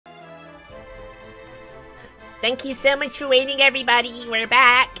Thank you so much for waiting, everybody. We're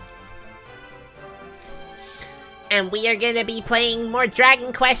back. And we are gonna be playing more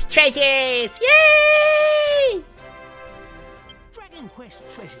Dragon Quest Treasures! Yay! Dragon Quest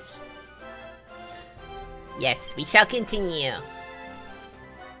Treasures. Yes, we shall continue.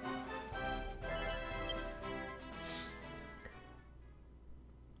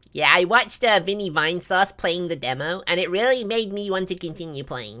 Yeah, I watched Vinny Vinesauce playing the demo, and it really made me want to continue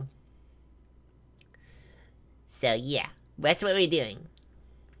playing. So yeah, that's what we're doing.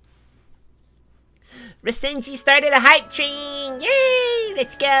 Rasenji started a hype train! Yay!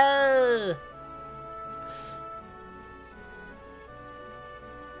 Let's go!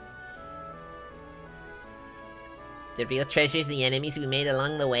 The real treasures, the enemies we made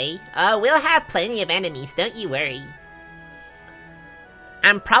along the way? Oh, we'll have plenty of enemies, don't you worry.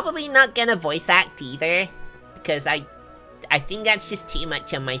 I'm probably not gonna voice act either, because I think that's just too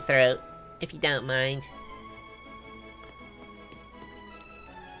much on my throat, if you don't mind.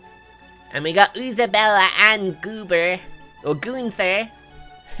 And we got Isabella and Goober, or Gunther.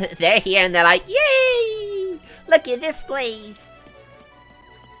 They're here and they're like, yay! Look at this place!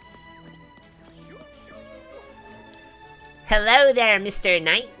 Hello there, Mr.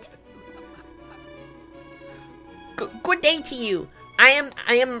 Knight. Good day to you. Am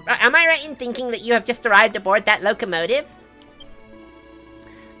I right in thinking that you have just arrived aboard that locomotive?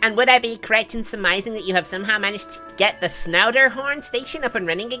 And would I be correct in surmising that you have somehow managed to get the Snouderhorn station up and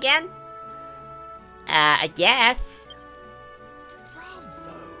running again? I guess.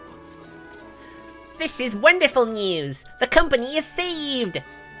 Bravo. This is wonderful news! The company is saved!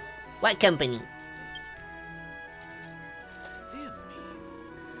 What company? Dear me.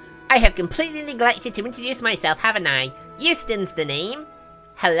 I have completely neglected to introduce myself, haven't I? Euston's the name.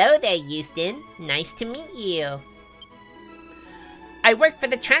 Hello there, Euston. Nice to meet you. I work for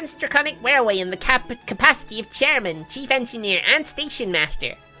the Trans-Draconic Railway in the capacity of chairman, chief engineer, and station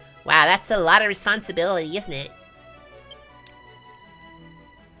master. Wow, that's a lot of responsibility, isn't it?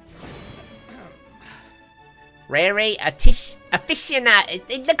 Railway aficionado.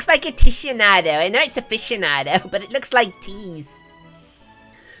 It looks like aficionado. I know it's aficionado, but it looks like teas.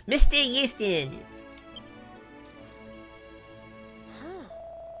 Mr. Euston.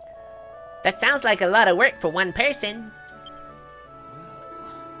 That sounds like a lot of work for one person.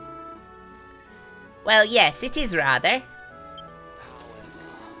 Well, yes, it is rather.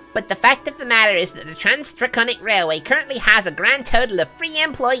 But the fact of the matter is that the Trans-Draconic Railway currently has a grand total of 3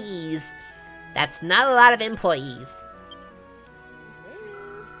 employees. That's not a lot of employees.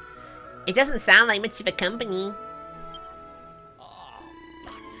 It doesn't sound like much of a company.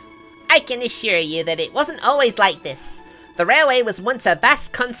 I can assure you that it wasn't always like this. The railway was once a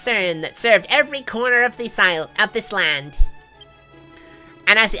vast concern that served every corner of this land.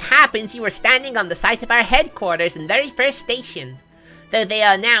 And as it happens, you were standing on the site of our headquarters and very first station, though they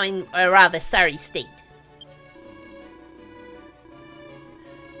are now in a rather sorry state.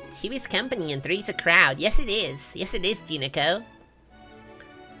 2 is company and 3's a crowd. Yes it is. Yes it is, Junico.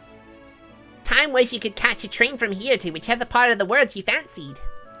 Time was you could catch a train from here to whichever part of the world you fancied.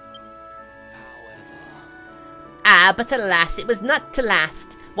 Ah, but alas, it was not to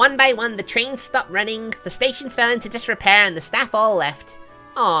last. One by one, the trains stopped running, the stations fell into disrepair, and the staff all left.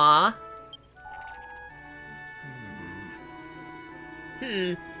 Aww.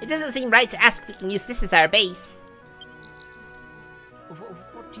 It doesn't seem right to ask if we can use this as our base.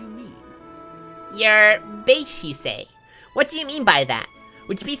 What do you mean? Your base, you say? What do you mean by that?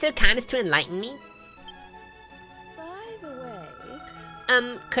 Would you be so kind as to enlighten me? By the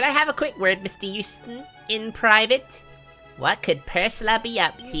way... Could I have a quick word, Mr. Euston? In private? What could Ursula be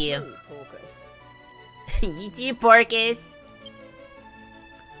up to? You too, Porcus. You too, Porcus.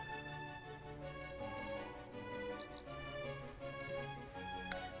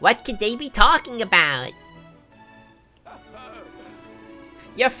 What could they be talking about?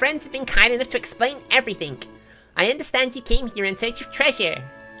 Your friends have been kind enough to explain everything. I understand you came here in search of treasure.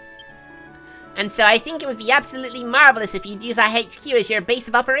 And so I think it would be absolutely marvelous if you'd use our HQ as your base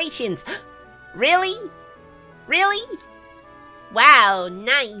of operations. Really? Really? Wow,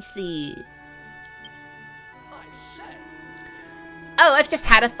 nice. I say. Oh, I've just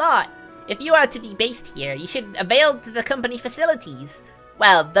had a thought. If you are to be based here, you should avail to the company facilities.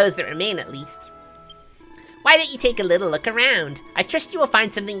 Well, those that remain at least. Why don't you take a little look around? I trust you will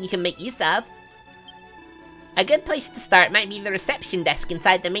find something you can make use of. A good place to start might be the reception desk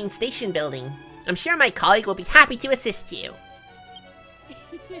inside the main station building. I'm sure my colleague will be happy to assist you.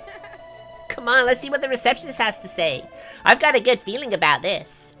 Come on, let's see what the receptionist has to say. I've got a good feeling about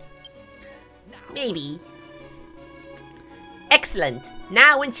this. Maybe. Excellent.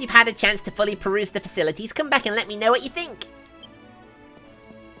 Now, once you've had a chance to fully peruse the facilities, come back and let me know what you think.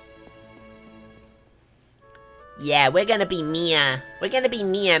 Yeah, we're gonna be Mia. We're gonna be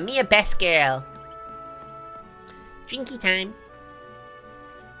Mia. Mia best girl. Drinky time.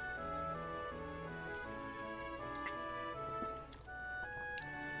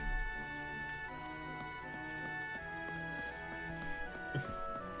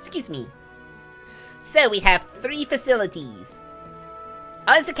 Excuse me. So we have 3 facilities.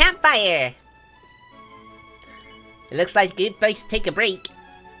 Oh, it's a campfire. It looks like a good place to take a break.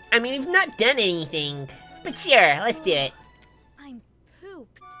 I mean, we've not done anything. But sure, let's do it. I'm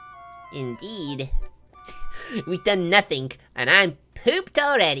pooped. Indeed. We've done nothing, and I'm pooped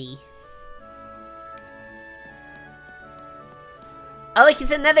already. Oh, look,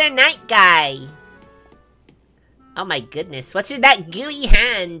 it's another night guy. Oh my goodness, what's with that gooey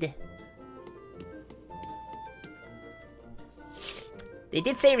hand? They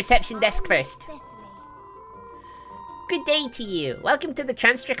did say reception desk first. Cecily. Good day to you. Welcome to the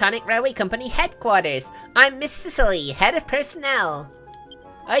Transdraconic Railway Company headquarters. I'm Miss Cecily, head of personnel.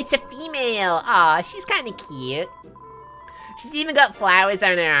 Oh, it's a female. Aw, she's kinda cute. She's even got flowers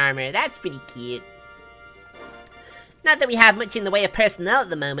on her armor. That's pretty cute. Not that we have much in the way of personnel at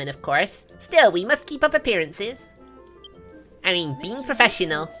the moment, of course. Still, we must keep up appearances. I mean, being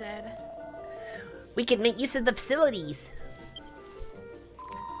professional. We could make use of the facilities.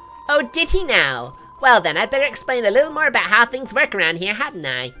 Oh, did he now? Well then, I'd better explain a little more about how things work around here, hadn't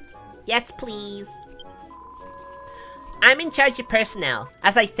I? Yes, please. I'm in charge of personnel,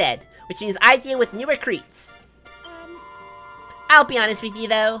 as I said, which means I deal with new recruits. I'll be honest with you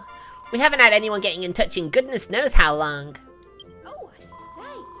though, we haven't had anyone getting in touch in goodness knows how long. Oh, I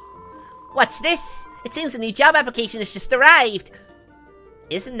say. What's this? It seems a new job application has just arrived.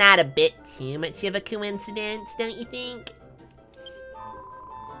 Isn't that a bit too much of a coincidence, don't you think?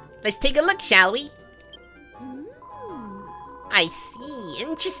 Let's take a look, shall we? I see,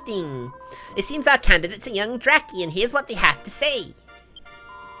 interesting. It seems our candidate's a young Draki, and here's what they have to say.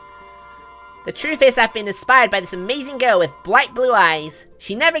 The truth is, I've been inspired by this amazing girl with bright blue eyes.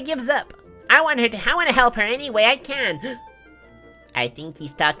 She never gives up. I want to help her any way I can. I think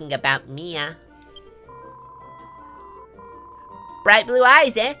he's talking about Mia. Bright blue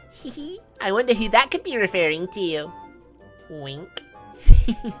eyes, eh? Hehe. I wonder who that could be referring to. Wink.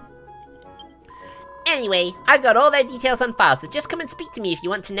 Anyway, I've got all their details on file, so just come and speak to me if you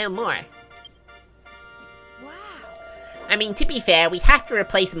want to know more. Wow. I mean, to be fair, we have to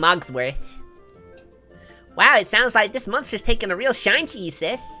replace Mogsworth. Wow, it sounds like this monster's taken a real shine to you,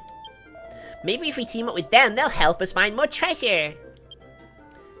 sis. Maybe if we team up with them, they'll help us find more treasure.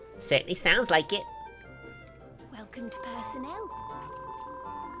 Certainly sounds like it. Welcome to personnel.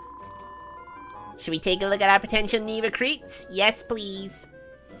 Should we take a look at our potential new recruits? Yes, please.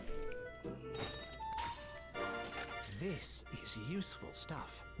 This is useful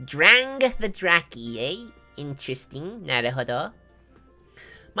stuff. Drang the Draki, eh? Interesting. Naruhodo.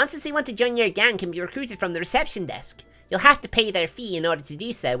 Monsters who want to join your gang can be recruited from the reception desk. You'll have to pay their fee in order to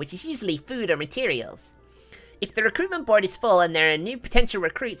do so, which is usually food or materials. If the recruitment board is full and there are new potential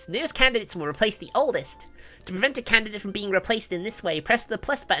recruits, newest candidates will replace the oldest. To prevent a candidate from being replaced in this way, press the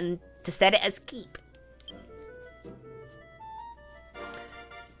plus button to set it as keep.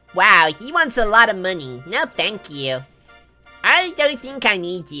 Wow, he wants a lot of money. No, thank you. I don't think I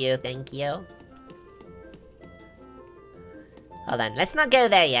need you, thank you. Hold on, let's not go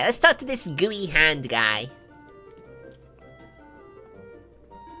there yet. Let's talk to this gooey hand guy.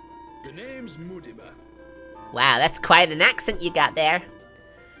 The name's Mudima. Wow, that's quite an accent you got there.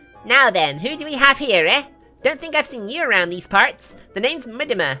 Now then, who do we have here, eh? Don't think I've seen you around these parts. The name's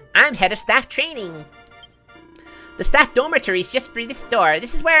Mudima. I'm head of staff training. The staff dormitory is just through this door.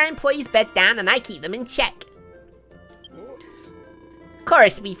 This is where our employees bed down and I keep them in check. What? Of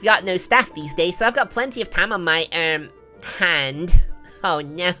course, we've got no staff these days, so I've got plenty of time on my, hand. Oh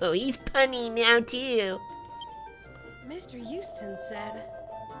no, he's punny now too. Mr. Houston said.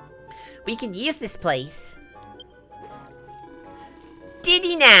 We could use this place. Did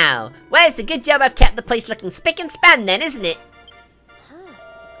he now? Well, it's a good job I've kept the place looking spick and span then, isn't it? Huh.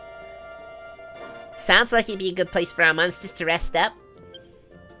 Sounds like it'd be a good place for our monsters to rest up.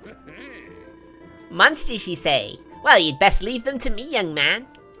 Monsters, you say? Well, you'd best leave them to me, young man.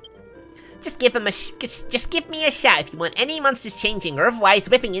 Just give me a shout if you want any monsters changing or otherwise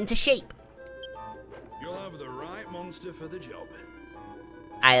whipping into shape. You'll have the right monster for the job.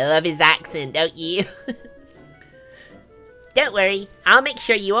 I love his accent, don't you? Don't worry, I'll make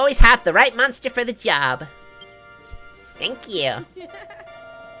sure you always have the right monster for the job. Thank you.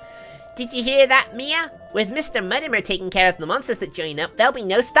 Did you hear that, Mia? With Mr. Muddimer taking care of the monsters that join up, there'll be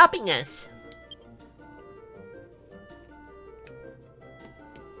no stopping us.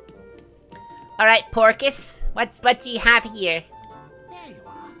 Alright, Porcus, what do you have here? There you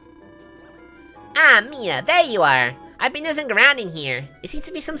are. Ah, Mia, there you are. I've been nosing around in here. It seems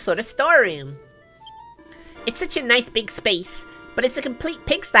to be some sort of storeroom. It's such a nice big space, but it's a complete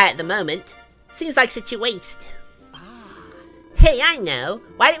pigsty at the moment. Seems like such a waste. Hey, I know.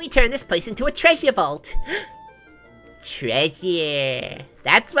 Why don't we turn this place into a treasure vault? Treasure.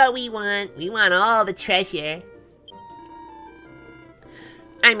 That's what we want. We want all the treasure.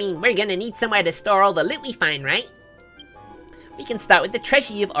 I mean, we're gonna need somewhere to store all the loot we find, right? We can start with the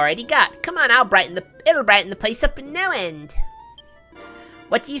treasure you've already got. Come on, it'll brighten the place up in no end.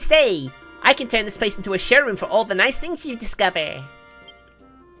 What do you say? I can turn this place into a showroom for all the nice things you discover.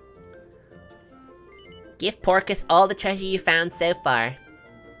 Give Porcus all the treasure you found so far.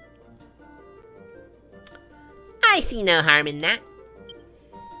 I see no harm in that.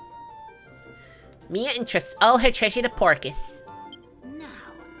 Mia entrusts all her treasure to Porcus. Now.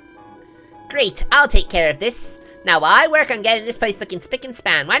 Great, I'll take care of this. Now while I work on getting this place looking spick and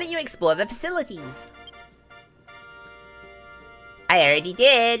span, why don't you explore the facilities? I already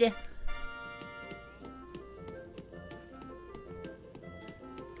did.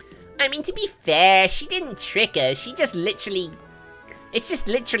 I mean, to be fair, she didn't trick us. She just literally... It's just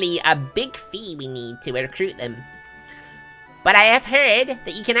literally a big fee we need to recruit them. But I have heard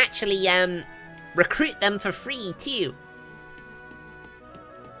that you can actually, recruit them for free, too.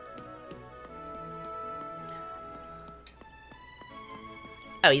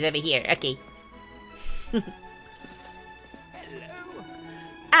 Oh, he's over here. Okay. Hello.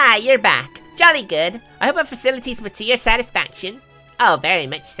 Ah, you're back. Jolly good. I hope our facilities were to your satisfaction. Oh, very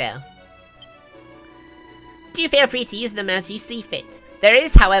much so. Do feel free to use them as you see fit. There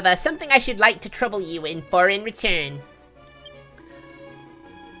is, however, something I should like to trouble you in return.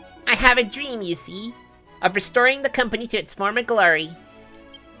 I have a dream, you see, of restoring the company to its former glory.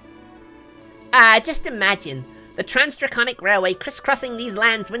 Just imagine, the Transdraconic Railway crisscrossing these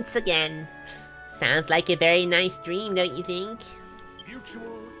lands once again. Sounds like a very nice dream, don't you think? Mutual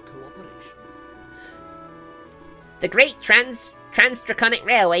cooperation. The great Transdraconic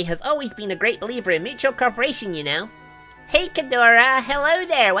Railway has always been a great believer in mutual cooperation, you know. Hey, Kadora! Hello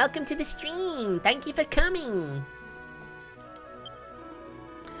there! Welcome to the stream! Thank you for coming!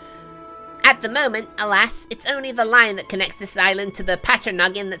 At the moment, alas, it's only the line that connects this island to the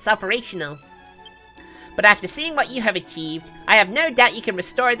Paternoggin that's operational. But after seeing what you have achieved, I have no doubt you can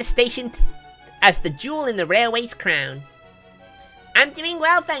restore the station as the jewel in the railway's crown. I'm doing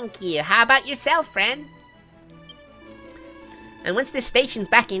well, thank you. How about yourself, friend? And once this station's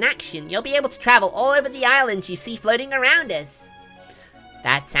back in action, you'll be able to travel all over the islands you see floating around us.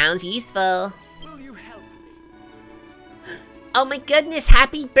 That sounds useful. Will you help me? Oh my goodness,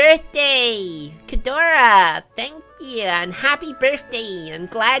 happy birthday! Kadora, thank you, and happy birthday. I'm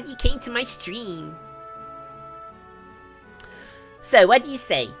glad you came to my stream. So, what do you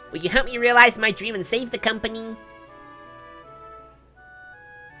say? Will you help me realize my dream and save the company?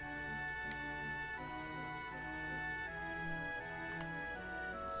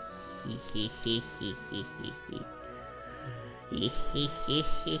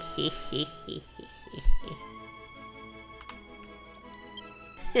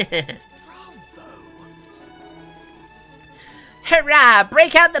 Bravo. Hurrah!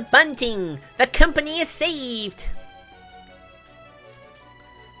 Break out the bunting! The company is saved!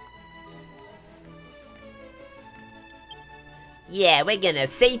 Yeah, we're gonna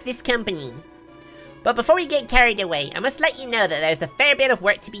save this company. But before we get carried away, I must let you know that there's a fair bit of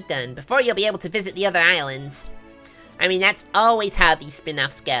work to be done before you'll be able to visit the other islands. I mean, that's always how these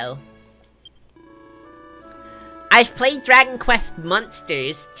spin-offs go. I've played Dragon Quest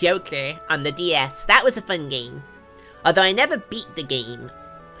Monsters Joker on the DS. That was a fun game. Although I never beat the game,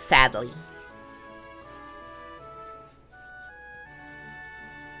 sadly.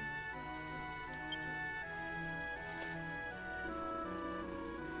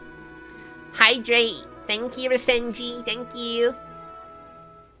 Hydrate. Thank you, Rasenji. Thank you.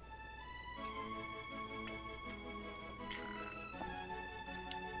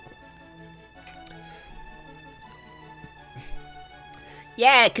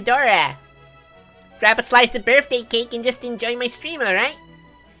 Yeah, Kadora. Grab a slice of birthday cake and just enjoy my stream, alright?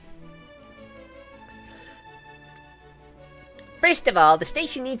 First of all, the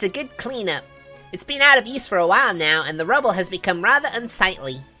station needs a good cleanup. It's been out of use for a while now, and the rubble has become rather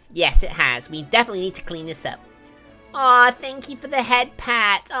unsightly. Yes, it has. We definitely need to clean this up. Aw, thank you for the head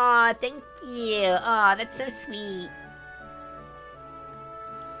pat. Aw, thank you. Aw, that's so sweet.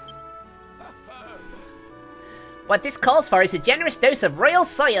 What this calls for is a generous dose of royal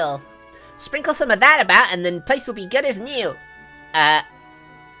soil. Sprinkle some of that about and the place will be good as new.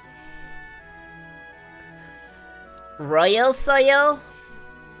 Royal soil?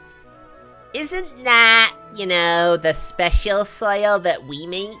 Isn't that, you know, the special soil that we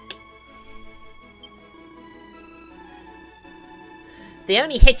make? The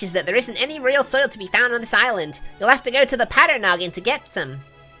only hitch is that there isn't any real soil to be found on this island. You'll have to go to the Patternogin to get some.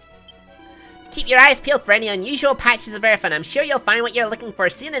 Keep your eyes peeled for any unusual patches of earth, and I'm sure you'll find what you're looking for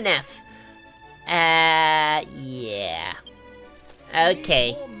soon enough. Yeah.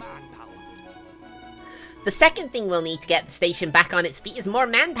 Okay. The second thing we'll need to get the station back on its feet is more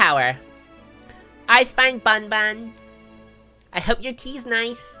manpower. Eyes fine, Bun Bun. I hope your tea's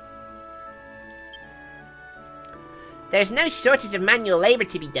nice. There's no shortage of manual labor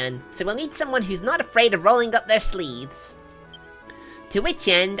to be done, so we'll need someone who's not afraid of rolling up their sleeves. To which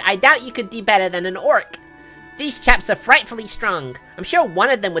end, I doubt you could do better than an orc. These chaps are frightfully strong. I'm sure one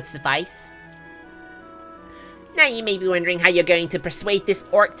of them would suffice. Now you may be wondering how you're going to persuade this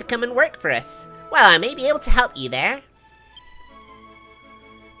orc to come and work for us. Well, I may be able to help you there.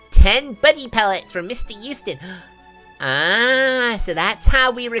 10 buddy pellets from Mr. Houston. Ah, so that's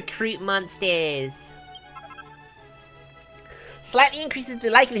how we recruit monsters. Slightly increases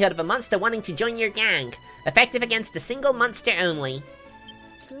the likelihood of a monster wanting to join your gang. Effective against a single monster only.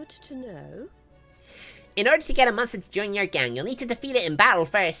 Good to know. In order to get a monster to join your gang, you'll need to defeat it in battle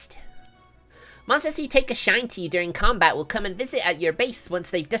first. Monsters who take a shine to you during combat will come and visit at your base once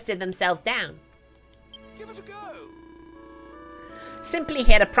they've dusted themselves down. Give it a go. Simply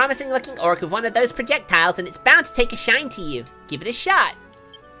hit a promising looking orc with one of those projectiles and it's bound to take a shine to you. Give it a shot.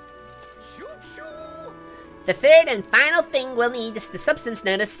 Shoot, shoot. The third and final thing we'll need is the substance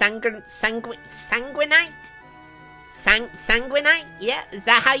known as sanguinite? Sanguinite? Yeah, is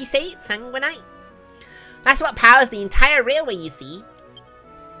that how you say it? Sanguinite? That's what powers the entire railway, you see.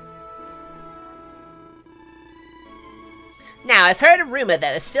 Now, I've heard a rumor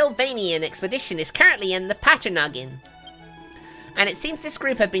that a Sylvanian expedition is currently in the Patternogin. And it seems this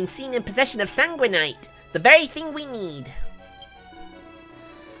group have been seen in possession of sanguinite, the very thing we need.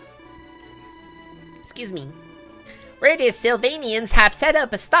 Excuse me. Word is Sylvanians have set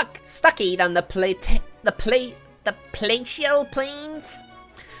up a stockade on the Palatial Plains,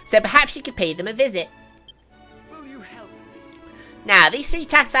 so perhaps you could pay them a visit. Will you help me? Now, these 3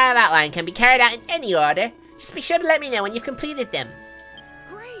 tasks I have outlined can be carried out in any order. Just be sure to let me know when you've completed them.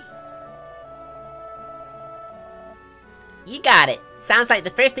 Great. You got it. Sounds like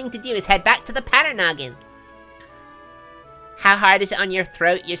the first thing to do is head back to the Patternogin. How hard is it on your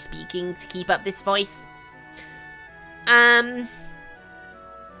throat you're speaking to keep up this voice?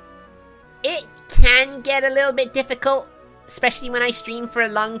 It can get a little bit difficult, especially when I stream for a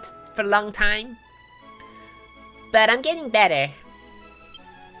long time. But I'm getting better.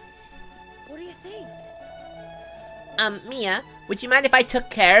 What do you think? Mia, would you mind if I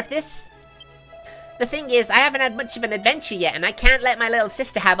took care of this? The thing is, I haven't had much of an adventure yet, and I can't let my little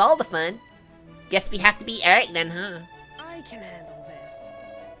sister have all the fun. Guess we have to be Eric then, huh? I can handle this.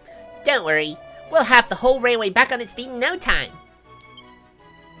 Don't worry, we'll have the whole railway back on its feet in no time.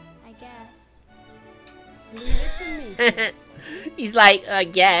 I guess. Leave it to me, sis. He's like, I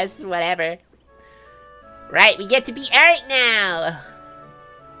guess, whatever. Right, we get to be Eric now.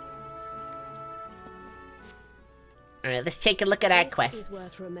 Alright, let's take a look at our quests. This is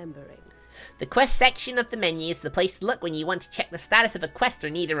worth remembering. The quest section of the menu is the place to look when you want to check the status of a quest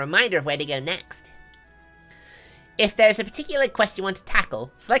or need a reminder of where to go next. If there's a particular quest you want to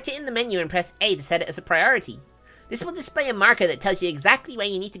tackle, select it in the menu and press A to set it as a priority. This will display a marker that tells you exactly where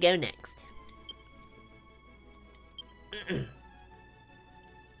you need to go next.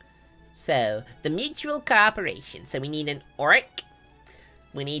 So, the mutual cooperation. So we need an orc,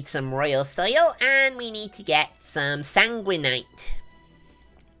 we need some royal soil, and we need to get some sanguinite.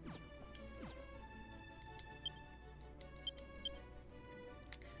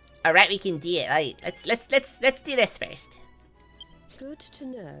 Alright, we can do it. Right, let's do this first. Good to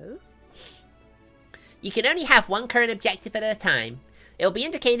know. You can only have one current objective at a time. It will be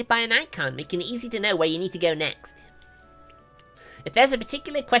indicated by an icon, making it easy to know where you need to go next. If there's a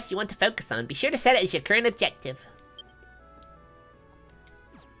particular quest you want to focus on, be sure to set it as your current objective.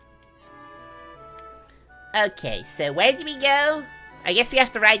 Okay, so where do we go? I guess we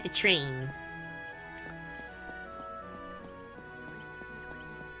have to ride the train.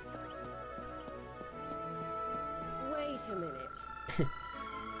 Wait a minute.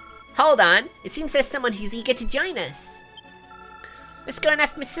 Hold on, it seems there's someone who's eager to join us. Let's go and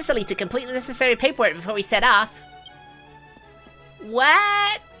ask Miss Cicely to complete the necessary paperwork before we set off.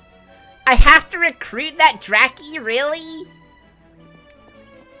 What? I have to recruit that Draki, really?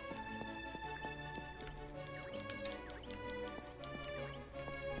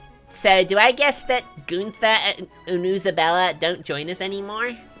 So, do I guess that Gunther and Unuzabella don't join us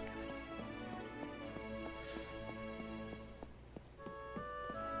anymore?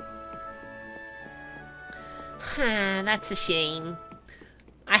 That's a shame.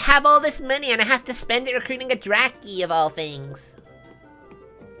 I have all this money and I have to spend it recruiting a Draki of all things.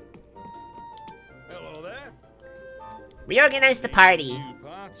 Hello there. Reorganize the party. New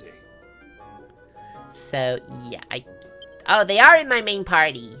party. So, yeah, oh, they are in my main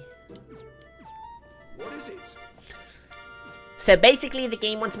party. What is it? So basically the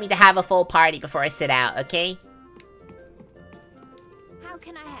game wants me to have a full party before I sit out, okay? How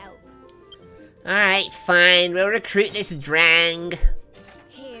can I help? Alright, fine, we'll recruit this Drang.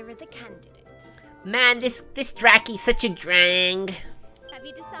 Here are the candidates. Man, this Draki's such a Drang. Have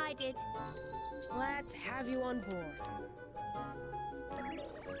you decided? Let's have you on board.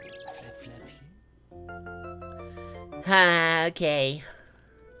 Okay.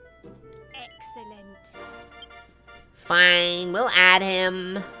 Excellent. Fine, we'll add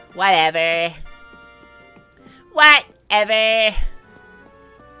him. Whatever. Whatever.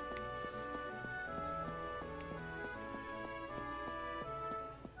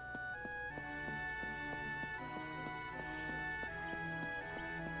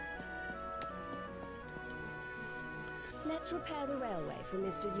 Let's repair the railway for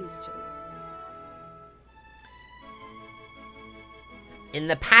Mr. Houston. In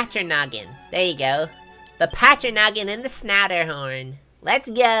the Paternoggin. There you go. The Paternoggin and the Snatterhorn. Let's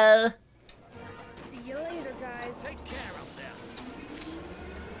go. See you later, guys. Take care up there.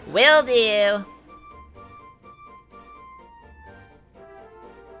 Will do.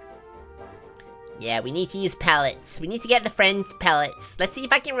 Yeah, we need to use pellets. We need to get the friends pellets. Let's see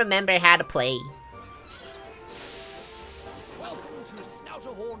if I can remember how to play. Welcome to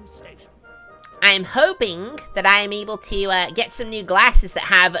Snouterhorn Station. I'm hoping that I am able to get some new glasses that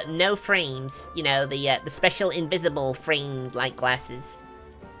have no frames. You know, the special invisible frame-like glasses.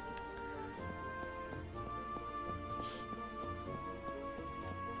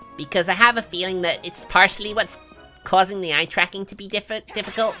 Because I have a feeling that it's partially what's causing the eye tracking to be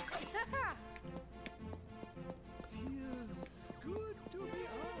difficult. Feels good to be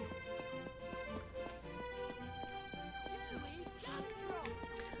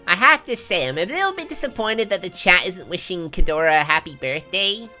I have to say, I'm a little bit disappointed that the chat isn't wishing Kadora a happy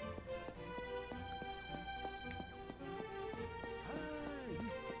birthday.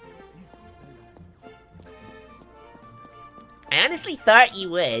 I honestly thought you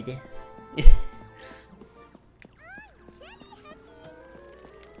would. There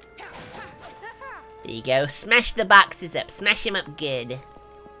you go, smash the boxes up, smash them up good.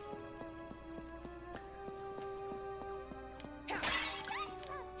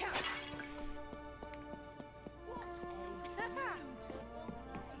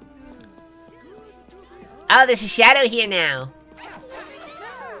 Oh, there's a shadow here now.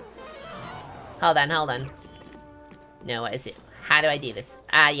 Hold on, hold on. No, what is it? How do I do this?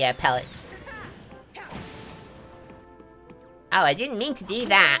 Ah, yeah, pellets. Oh, I didn't mean to do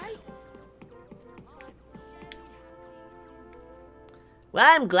that. Well,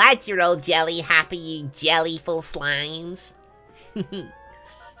 I'm glad you're all jelly happy, you jellyful slimes.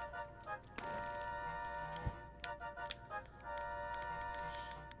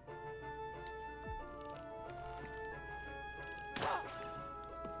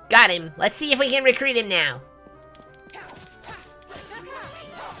 Got him. Let's see if we can recruit him now.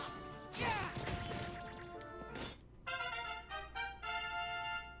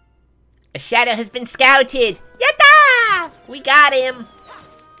 A shadow has been scouted! Yatta! We got him!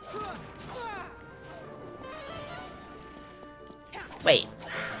 Wait,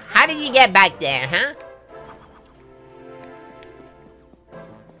 how did you get back there, huh?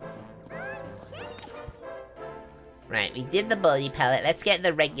 Right, we did the bully pellet. Let's get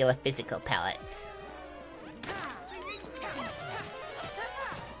the regular physical pellets.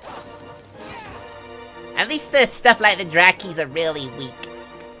 At least the stuff like the Drakis are really weak.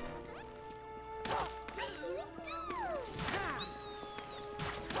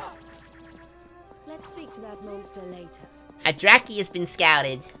 Let's speak to that monster later. A Draki has been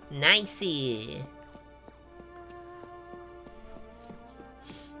scouted. Nicey.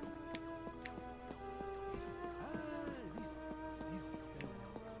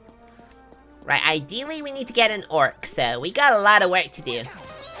 Right, ideally we need to get an orc, so we got a lot of work to do.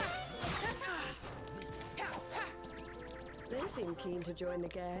 This seem keen to join the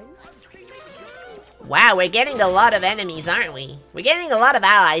gang. Wow, we're getting a lot of enemies, aren't we? We're getting a lot of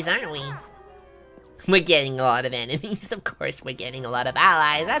allies, aren't we? We're getting a lot of enemies. Of course we're getting a lot of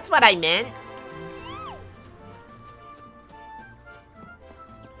allies. That's what I meant.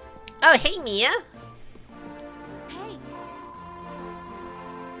 Oh, hey, Mia. Hey,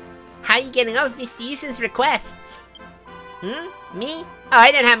 How are you getting on with Mr. Houston's requests? Me? Oh,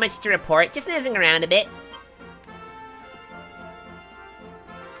 I don't have much to report. Just nosing around a bit.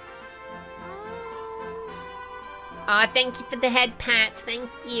 Aw, thank you for the head pats. Thank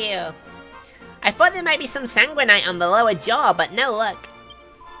you. I thought there might be some sanguinite on the lower jaw, but no luck.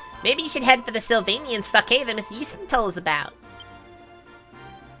 Maybe you should head for the Sylvanian stockade that Mr. Houston told us about.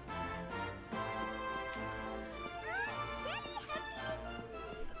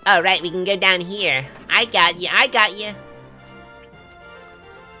 Oh, right, we can go down here. I got you, I got you.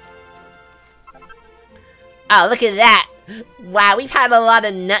 Oh, look at that. Wow, we've had a lot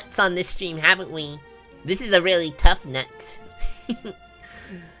of nuts on this stream, haven't we? This is a really tough nut.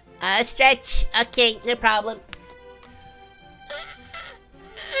 Stretch. Okay, no problem.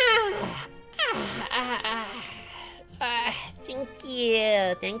 Thank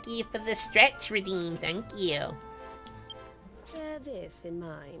you. Thank you for the stretch redeem. Thank you. Bear this in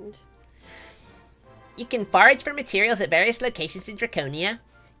mind. You can forage for materials at various locations in Draconia.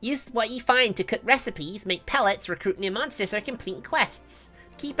 Use what you find to cook recipes, make pellets, recruit new monsters, or complete quests.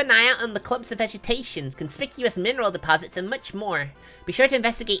 Keep an eye out on the clumps of vegetation, conspicuous mineral deposits, and much more. Be sure to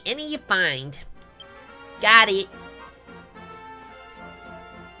investigate any you find. Got it.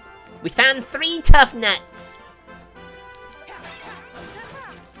 We found 3 tough nuts.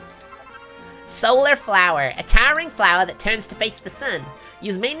 Solar flower, a towering flower that turns to face the sun.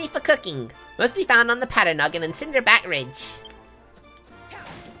 Used mainly for cooking, mostly found on the Paternoggin and Cinderback Ridge.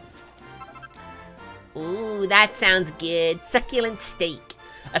 Ooh, that sounds good. Succulent steak.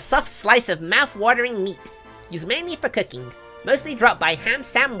 A soft slice of mouth-watering meat. Used mainly for cooking, mostly dropped by ham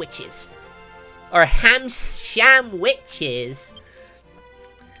sandwiches. Or ham sham witches.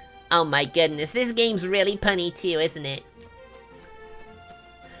 Oh my goodness, this game's really punny too, isn't it?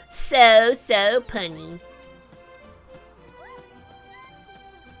 So punny.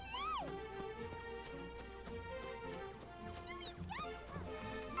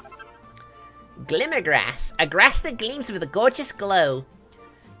 Glimmergrass, a grass that gleams with a gorgeous glow.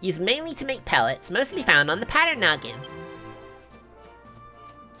 Used mainly to make pellets, mostly found on the Paternoggin.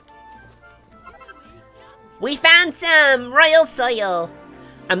 We found some royal soil!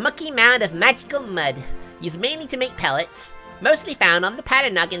 A mucky mound of magical mud. Used mainly to make pellets, mostly found on the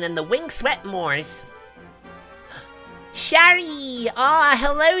Paternoggin and the Wingswept Moors. Shari! Aw,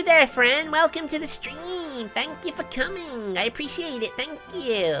 hello there, friend! Welcome to the stream! Thank you for coming! I appreciate it, thank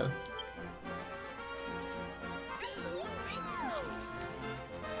you!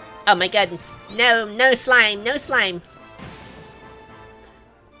 Oh my god, no slime, no slime!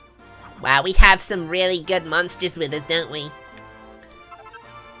 Wow, we have some really good monsters with us, don't we?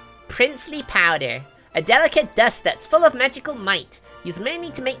 Princely powder. A delicate dust that's full of magical might. Used mainly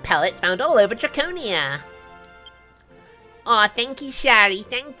to make pellets found all over Draconia. Aw, thank you, Shari.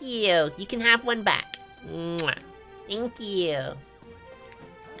 Thank you. You can have one back. Mwah. Thank you.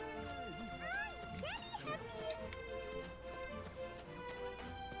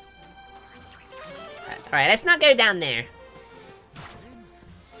 Alright, let's not go down there.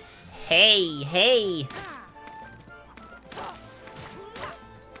 Hey.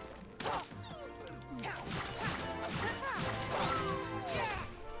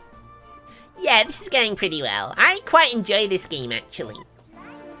 Yeah, this is going pretty well. I quite enjoy this game, actually.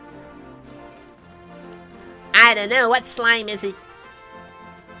 I don't know, what slime is it?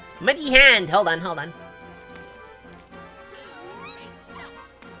 Muddy hand! Hold on.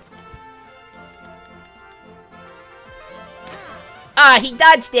 Ah, he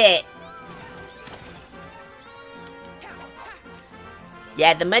dodged it!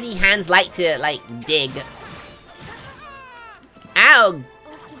 Yeah, the muddy hands like to, dig. Ow!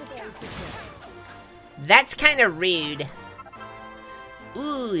 That's kinda rude.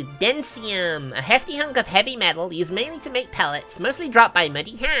 Ooh, Densium. A hefty hunk of heavy metal used mainly to make pellets, mostly dropped by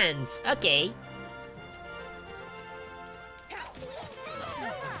muddy hands. Okay.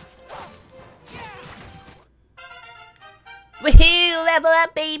 Woohoo! Level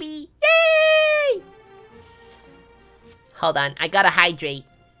up, baby! Yay! Hold on, I gotta hydrate.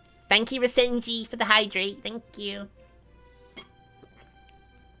 Thank you, Rasenji, for the hydrate. Thank you.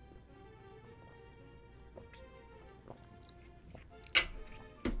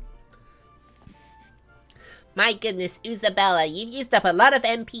 My goodness, Isabella, you've used up a lot of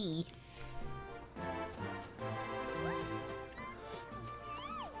MP.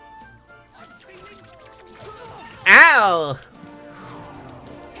 Ow!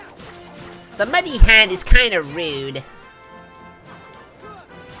 The muddy hand is kind of rude.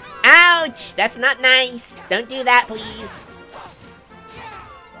 Ouch! That's not nice. Don't do that, please.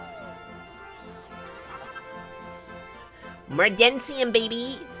 More Densium,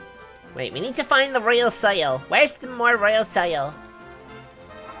 baby. Wait, we need to find the royal soil. Where's the more royal soil?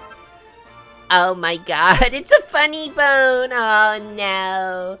 Oh my god, it's a funny bone. Oh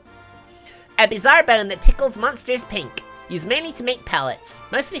no. A bizarre bone that tickles monsters pink. Used mainly to make pellets.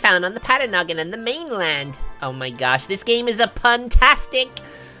 Mostly found on the Patanogan and the mainland. Oh my gosh, this game is a puntastic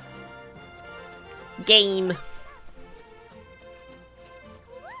game.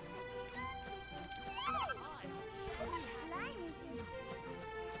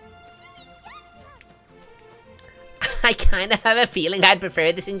 I kind of have a feeling I'd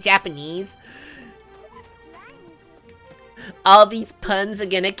prefer this in Japanese. All these puns are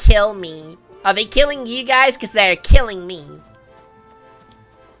gonna kill me. Are they killing you guys? Because they're killing me.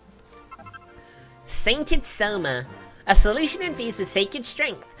 Sainted Soma. A solution infused with sacred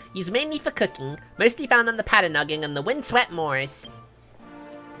strength. Used mainly for cooking. Mostly found on the Patanogan and the windswept moors.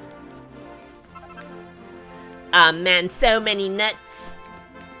 Aw man, so many nuts.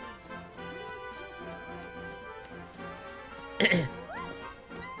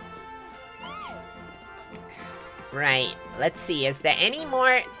 Right, let's see, is there any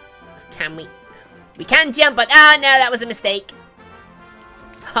more? Can we can jump, but oh no, that was a mistake.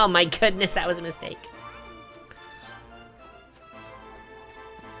 Oh my goodness, that was a mistake.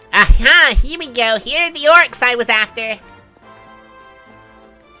 Aha, here we go, here are the orcs I was after.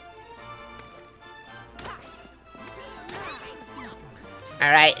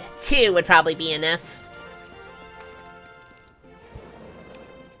 Alright, 2 would probably be enough.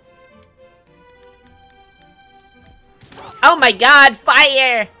 Oh my god,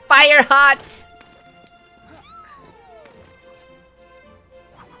 fire! Fire hot!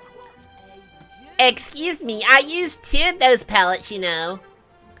 Excuse me, I used 2 of those pellets, you know.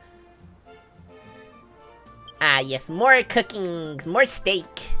 Ah yes, more cooking, more steak.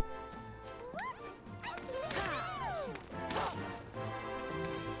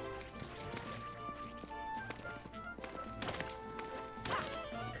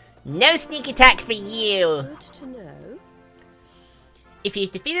 No sneak attack for you! Good to know. If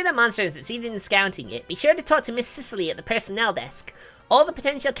you've defeated a monster and succeeded in scouting it, be sure to talk to Miss Cicely at the personnel desk. All the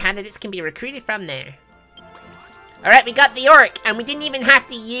potential candidates can be recruited from there. Alright, we got the orc, and we didn't even have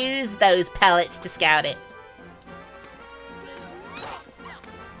to use those pellets to scout it.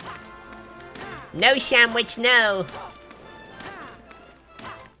 No, Shamwich, no!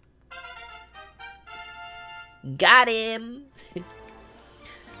 Got him!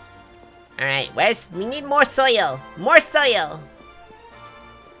 Alright, we need more soil! More soil!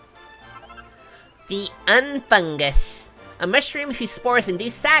 The Unfungus. A mushroom whose spores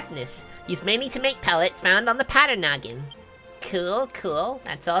induce sadness. Used mainly to make pellets found on the Patanogan. Cool, cool.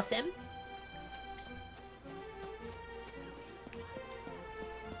 That's awesome.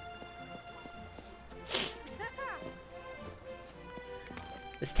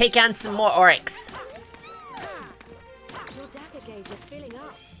 Let's take on some more orcs. Your dagger gauge is filling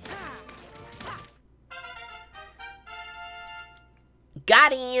up.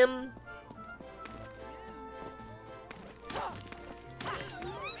 Got him!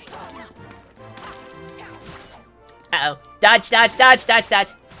 Uh-oh. Dodge, dodge, dodge, dodge, dodge.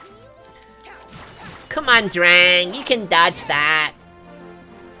 Come on, Drang. You can dodge that.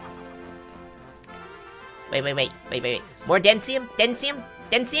 Wait. More Densium? Densium?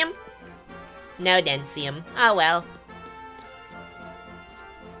 Densium? No Densium. Oh well.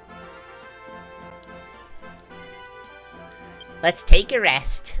 Let's take a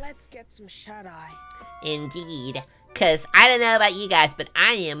rest. Let's get some shut-eye. Indeed. 'Cause I don't know about you guys, but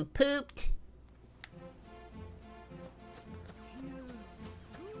I am pooped.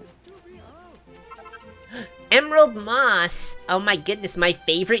 Emerald moss. Oh my goodness, my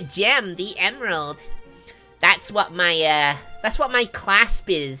favorite gem, the emerald. That's what my clasp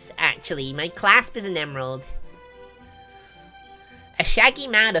is, actually. My clasp is an emerald. A shaggy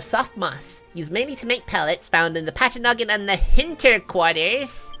mound of soft moss, used mainly to make pellets, found in the Patanogan and the Hinter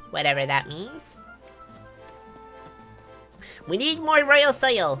quarters. Whatever that means. We need more royal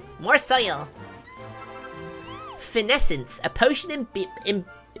soil. More soil. Finessence, a potion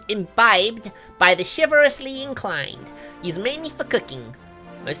imbibed by the chivalrously inclined. Used mainly for cooking.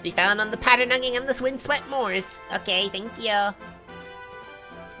 Mostly found on the Patanogan and the windswept moors. Okay, thank you.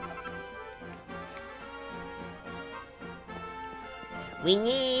 We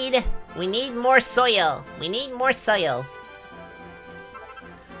need more soil. We need more soil.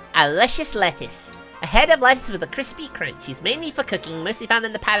 A luscious lettuce. A head of lettuce with a crispy crunch. Used mainly for cooking, mostly found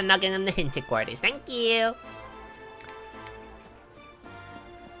in the Patanogan and the Hinter quarters. Thank you!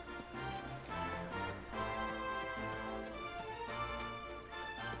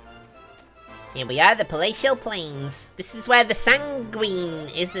 Here we are, the Palatial Plains. This is where the Sanguine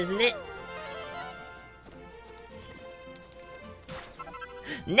is, isn't it?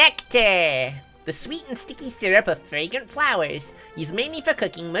 Nectar! The sweet and sticky syrup of fragrant flowers. Used mainly for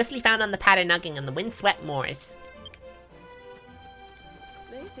cooking, mostly found on the Patanogan and the windswept moors.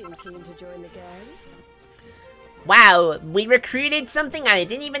 They seem keen to join the gang. Wow, we recruited something and I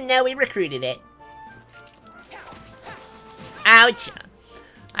didn't even know we recruited it. Ouch!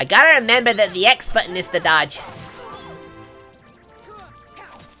 I gotta remember that the X button is the dodge.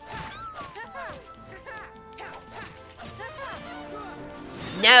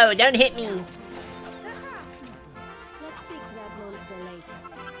 No, don't hit me. Let's speak to that monster later.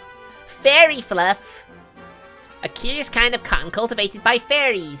 Fairy fluff. A curious kind of cotton cultivated by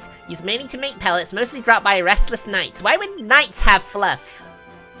fairies. Used mainly to make pellets, mostly dropped by restless knights. Why would knights have fluff?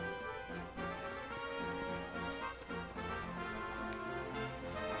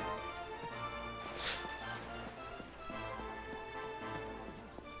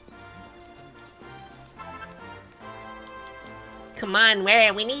 Come on,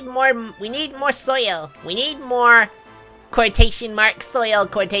 we need more soil. We need more quotation mark soil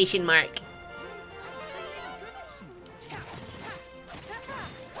quotation mark.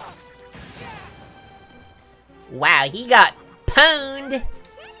 Wow, he got pwned.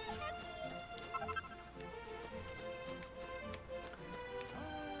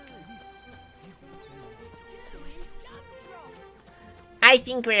 I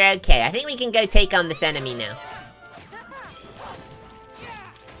think we're okay. I think we can go take on this enemy now.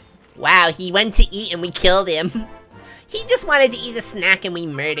 Wow, he went to eat and we killed him. He just wanted to eat a snack and we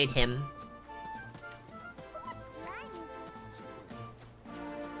murdered him.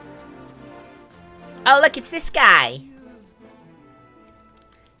 Oh, look, it's this guy.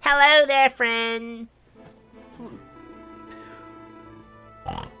 Hello there, friend.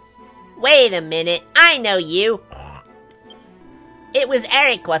 Wait a minute, I know you. It was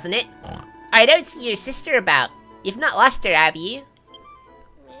Eric, wasn't it? I don't see your sister about. You've not lost her, have you?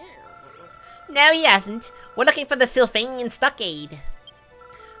 No, he hasn't. We're looking for the Sylvanian stockade.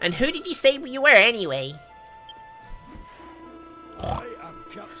 And who did you say you were, anyway? I am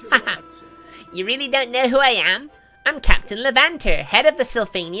Captain Levanter. You really don't know who I am? I'm Captain Levanter, head of the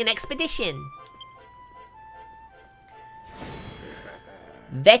Sylvanian expedition.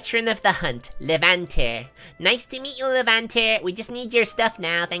 Veteran of the hunt, Levanter. Nice to meet you, Levanter. We just need your stuff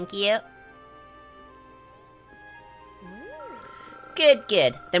now, thank you. Good,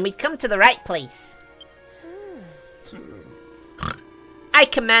 good. Then we've come to the right place. I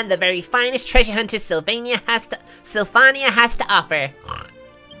command the very finest treasure hunter Sylvania has to offer.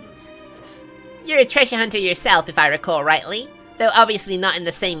 You're a treasure hunter yourself, if I recall rightly. Though obviously not in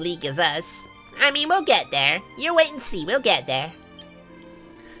the same league as us. I mean, we'll get there. You wait and see, we'll get there.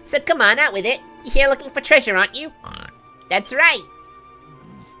 So come on, out with it. You're here looking for treasure, aren't you? That's right.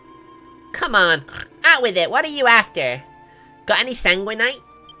 Come on, out with it. What are you after? Got any sanguinite?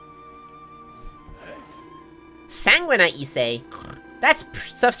 Sanguinite, you say? That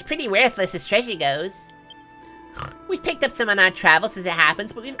stuff's pretty worthless as treasure goes. We've picked up some on our travels as it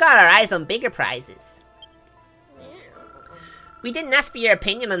happens, but we've got our eyes on bigger prizes. We didn't ask for your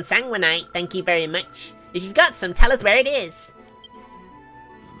opinion on sanguinite, thank you very much. If you've got some, tell us where it is.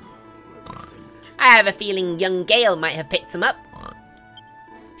 I have a feeling young Gale might have picked some up.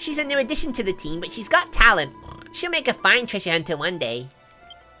 She's a new addition to the team, but she's got talent. She'll make a fine treasure hunter one day.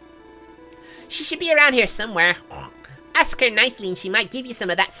 She should be around here somewhere. Ask her nicely and she might give you some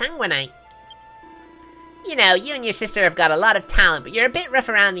of that sanguinite. You know, you and your sister have got a lot of talent, but you're a bit rough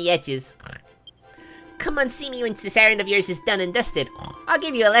around the edges. Come and see me when this errand of yours is done and dusted. I'll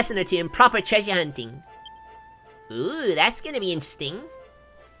give you a lesson or two in proper treasure hunting. Ooh, that's gonna be interesting.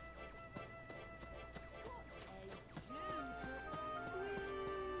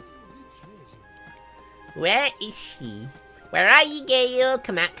 Where is she? Where are you, Gale?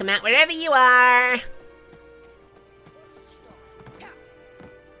 Come out, wherever you are.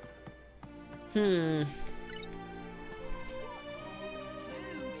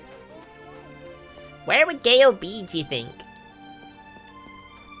 Where would Gale be, do you think?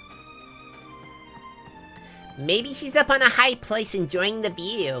 Maybe she's up on a high place enjoying the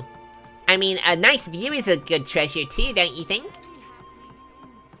view. I mean, a nice view is a good treasure too, don't you think?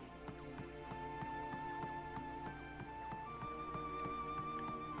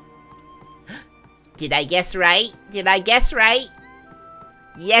 Did I guess right? Did I guess right?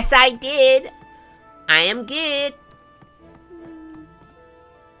 Yes, I did! I am good.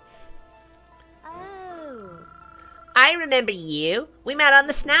 Oh. I remember you. We met on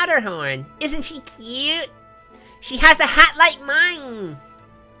the Snouterhorn. Isn't she cute? She has a hat like mine.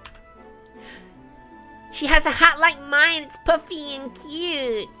 She has a hat like mine. It's puffy and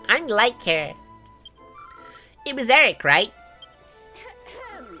cute. I'm like her. It was Eric, right?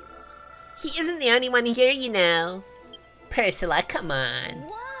 He isn't the only one here, you know. Ursula, come on.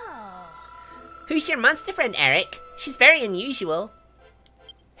 Wow. Who's your monster friend, Eric? She's very unusual.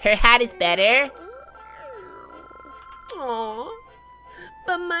 Her hat is better. Aww.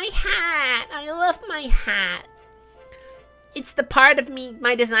 But my hat! I love my hat. It's the part of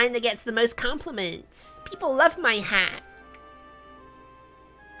my design that gets the most compliments. People love my hat.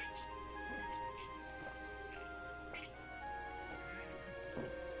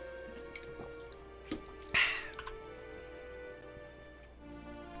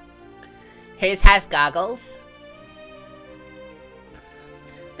 Hers has goggles.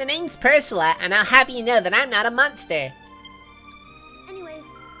 The name's Ursula, and I'll have you know that I'm not a monster. Anyway,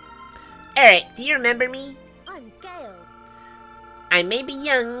 Eric, do you remember me? I'm Gale. I may be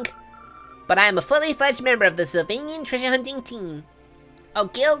young, but I am a fully fledged member of the Sylvanian treasure hunting team. Oh,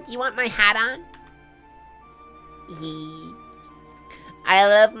 Gil, do you want my hat on? Yee. I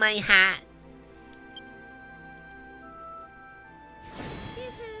love my hat.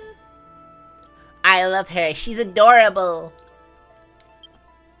 I love her. She's adorable.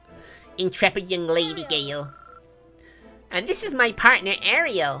 Intrepid young lady, Gale. And this is my partner,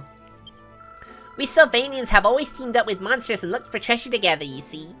 Ariel. We Sylvanians have always teamed up with monsters and looked for treasure together, you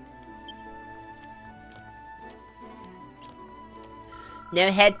see.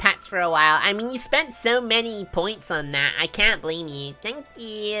 No head pats for a while. I mean, you spent so many points on that. I can't blame you. Thank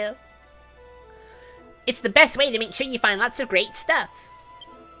you. It's the best way to make sure you find lots of great stuff.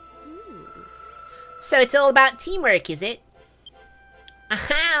 So it's all about teamwork, is it?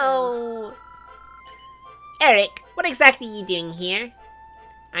 Ow! Eric, what exactly are you doing here?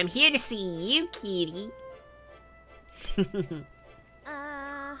 I'm here to see you, cutie.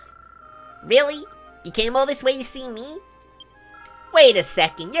 Really? You came all this way to see me? Wait a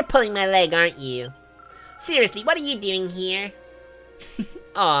second, you're pulling my leg, aren't you? Seriously, what are you doing here?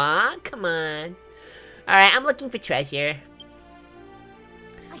 Aw, come on. Alright, I'm looking for treasure.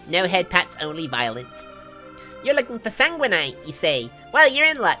 No head pats, only violence. You're looking for Sanguinite, you say? Well, you're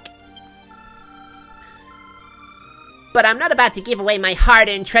in luck. But I'm not about to give away my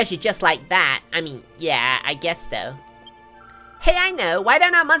hard-earned treasure just like that. I mean, yeah, I guess so. Hey, I know. Why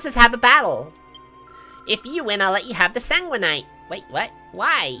don't our monsters have a battle? If you win, I'll let you have the Sanguinite. Wait, what?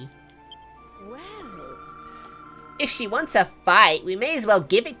 Why? Well. If she wants a fight, we may as well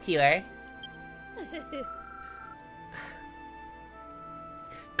give it to her.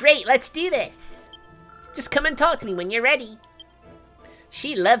 Great, let's do this. Just come and talk to me when you're ready.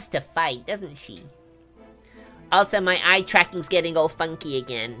 She loves to fight, doesn't she? Also, my eye tracking's getting all funky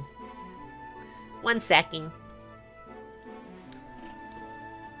again. 1 second.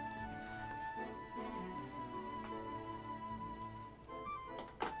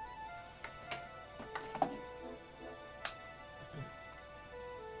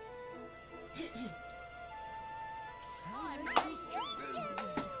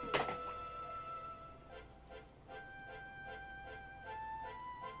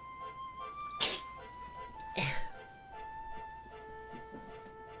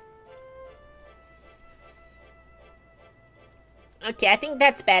 Okay, I think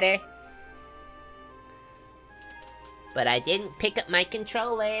that's better. But I didn't pick up my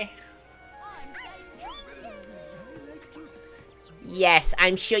controller. Yes,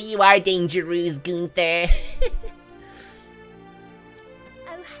 I'm sure you are dangerous, Gunther.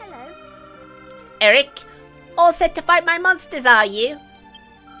 Oh, hello. Eric, all set to fight my monsters, are you?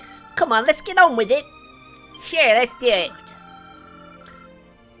 Come on, let's get on with it. Sure, let's do it.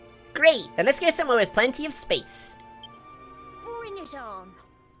 Great, then let's go somewhere with plenty of space. Bring it on.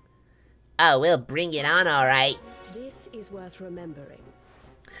 Oh, we'll bring it on, alright. This is worth remembering.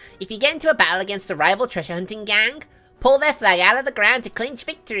 If you get into a battle against a rival treasure hunting gang, pull their flag out of the ground to clinch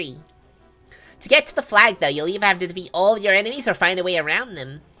victory. To get to the flag, though, you'll either have to defeat all your enemies or find a way around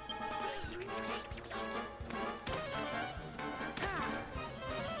them.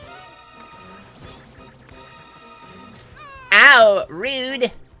 Ow,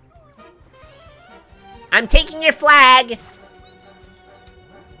 rude. I'm taking your flag.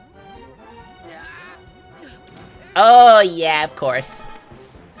 Oh, yeah, of course.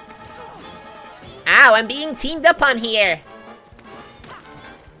 Ow, I'm being teamed up on here.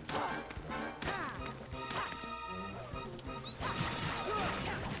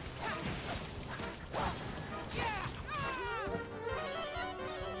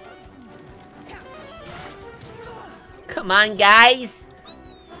 Come on, guys.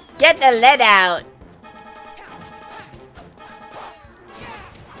 Get the lead out.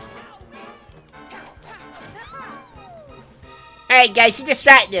 Alright, guys, you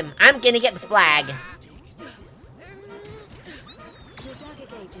distract them. I'm gonna get the flag. Your dagger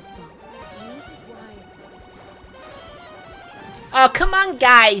gauge is full. Use it wisely. Oh, come on,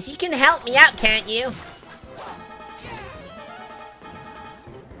 guys. You can help me out, can't you?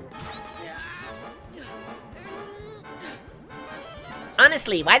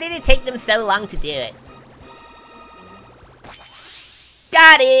 Honestly, why did it take them so long to do it?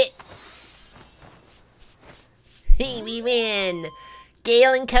 Got it! We win!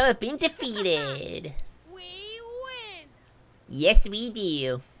 Gale and Co. have been defeated. We win! Yes, we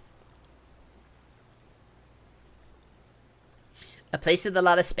do. A place with a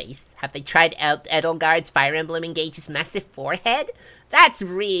lot of space. Have they tried out Edelgard's Fire Emblem Engage's massive forehead? That's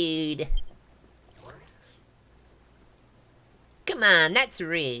rude. Come on, that's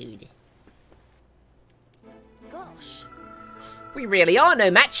rude. Gosh. We really are no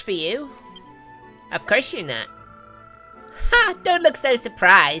match for you. Of course you're not. Ha! Don't look so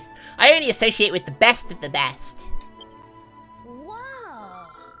surprised. I only associate with the best of the best. Wow.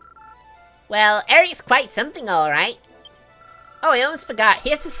 Well, Eric's quite something, alright. Oh, I almost forgot.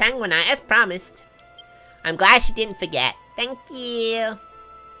 Here's the Sanguinite, as promised. I'm glad she didn't forget. Thank you.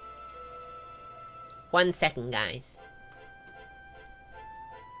 1 second, guys.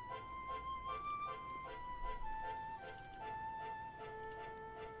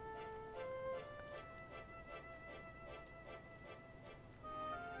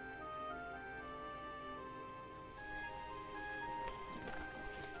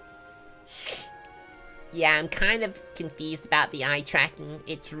 Yeah, I'm kind of confused about the eye tracking.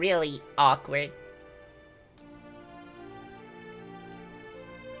 It's really awkward.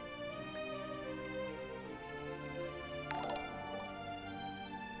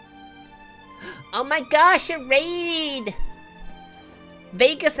 Oh my gosh, a raid!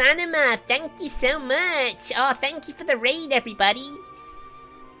 Vegas Anima, thank you so much! Oh, thank you for the raid, everybody!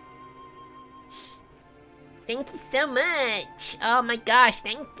 Thank you so much! Oh my gosh,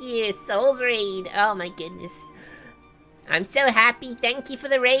 thank you! Souls raid! Oh my goodness. I'm so happy, thank you for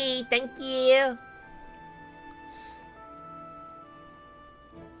the raid, thank you!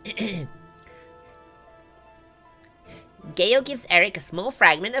 Gale gives Eric a small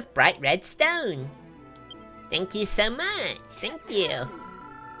fragment of bright red stone. Thank you so much, thank you.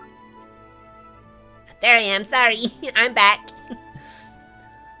 There I am, sorry, I'm back.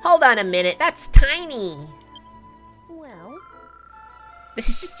 Hold on a minute, that's tiny. Well, This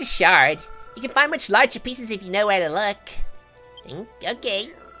is just a shard. You can find much larger pieces if you know where to look. Okay.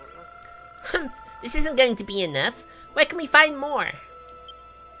 Humph, this isn't going to be enough. Where can we find more?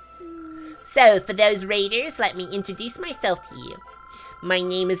 So, for those raiders, let me introduce myself to you. My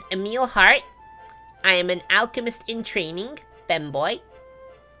name is Emil Hart. I am an alchemist in training, femboy.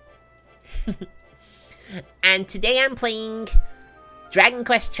 And today I'm playing Dragon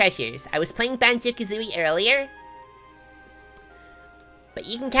Quest Treasures. I was playing Banjo-Kazooie earlier. But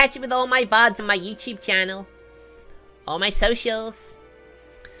you can catch it with all my VODs on my YouTube channel. All my socials.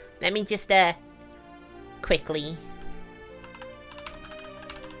 Let me just, quickly.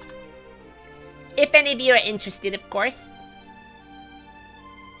 If any of you are interested, of course.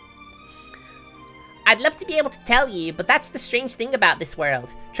 I'd love to be able to tell you, but that's the strange thing about this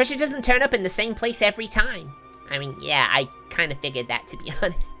world. Treasure doesn't turn up in the same place every time. I mean, yeah, I kind of figured that, to be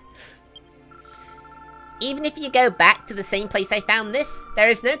honest. Even if you go back to the same place I found this, there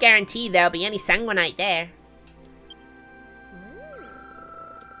is no guarantee there'll be any Sanguinite there.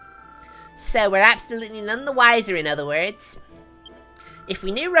 So we're absolutely none the wiser, in other words. If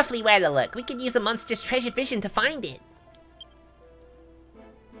we knew roughly where to look, we could use a monster's treasure vision to find it.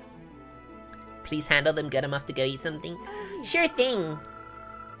 Please handle them good enough to go eat something. Sure thing.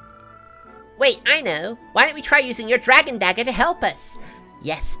 Wait, I know. Why don't we try using your dragon dagger to help us?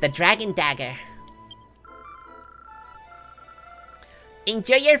 Yes, the dragon dagger.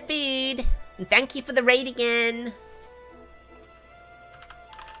 Enjoy your food, and thank you for the raid again.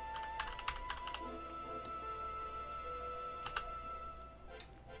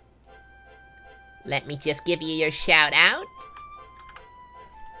 Let me just give you your shout out.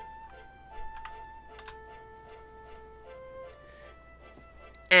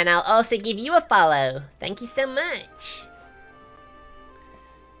 And I'll also give you a follow. Thank you so much.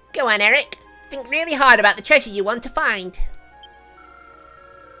 Go on, Eric. Think really hard about the treasure you want to find.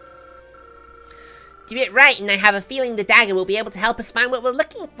 Do it right, and I have a feeling the dagger will be able to help us find what we're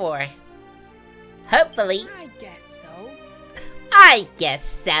looking for. Hopefully. I guess so. I guess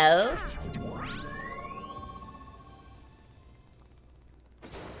so.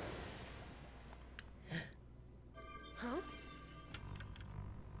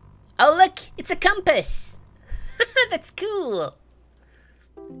 It's a compass! That's cool!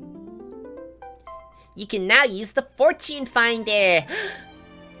 You can now use the fortune finder!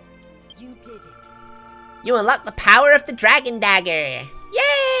 You did it. You unlock the power of the dragon dagger!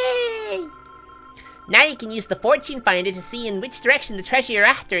 Yay! Now you can use the fortune finder to see in which direction the treasure you're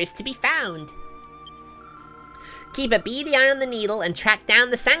after is to be found. Keep a beady eye on the needle and track down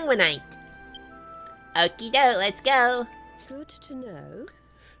the sanguinite. Okie doke, let's go. Good to know.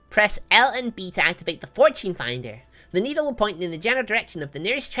 Press L and B to activate the fortune finder. The needle will point in the general direction of the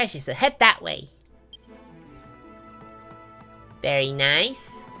nearest treasure, so head that way. Very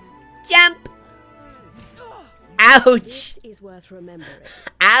nice. Jump! Ouch! This is worth remembering.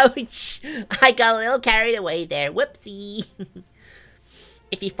 Ouch! I got a little carried away there. Whoopsie!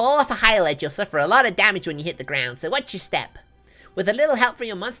 If you fall off a high ledge, you'll suffer a lot of damage when you hit the ground, so watch your step. With a little help from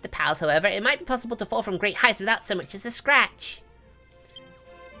your monster pals, however, it might be possible to fall from great heights without so much as a scratch.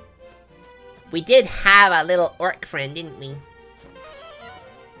 We did have a little orc friend, didn't we?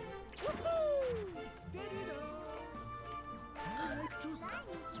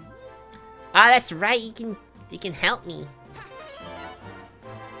 Ah, that's right, he can help me.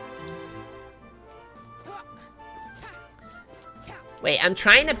 Wait, I'm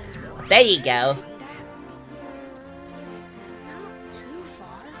trying to... There you go.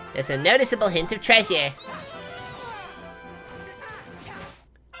 There's a noticeable hint of treasure.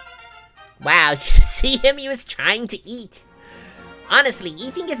 Wow, you see him? He was trying to eat. Honestly,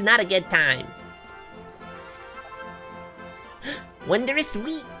 eating is not a good time. Wondrous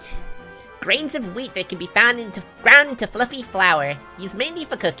wheat. Grains of wheat that can be ground into fluffy flour, used mainly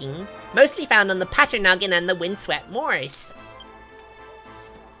for cooking, mostly found on the Paternoggin and the windswept moors.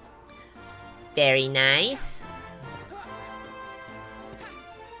 Very nice.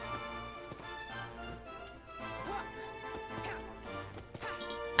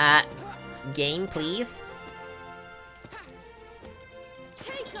 Game, please.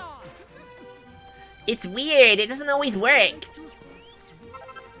 Take off. It's weird, it doesn't always work.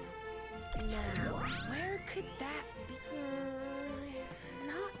 Now, where could that be?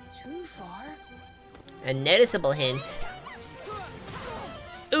 Not too far. A noticeable hint.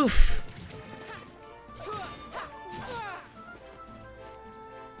 Oof.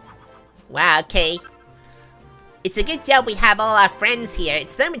 Wow, okay. It's a good job we have all our friends here.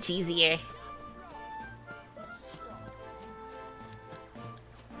 It's so much easier.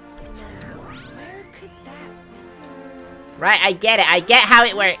 Where could that be? Right, I get it. I get how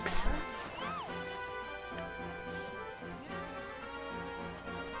it works.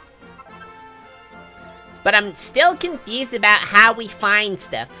 But I'm still confused about how we find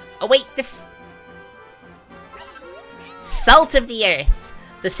stuff. Oh wait, this... Salt of the earth.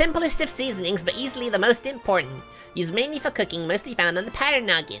 The simplest of seasonings, but easily the most important. Used mainly for cooking, mostly found on the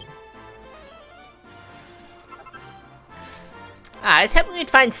Paternoggin. I was hoping we'd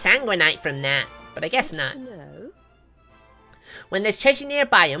find sanguinite from that, but I guess not. When there's treasure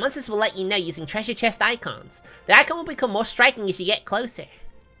nearby, your monsters will let you know using treasure chest icons. The icon will become more striking as you get closer.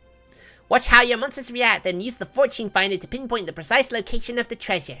 Watch how your monsters react, then use the fortune finder to pinpoint the precise location of the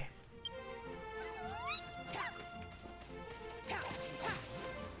treasure.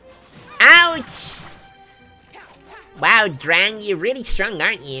 Ouch! Wow, Drang, you're really strong,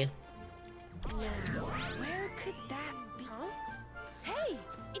 aren't you? Now, where could that be? Huh? Hey,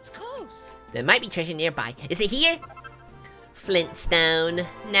 it's close. There might be treasure nearby. Is it here? Flintstone.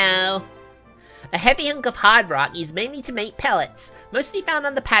 No. A heavy hunk of hard rock used mainly to make pellets, mostly found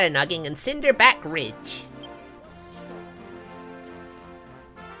on the Paternoggin and Cinderback Ridge.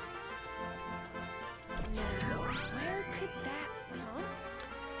 Now, where could that be? Huh?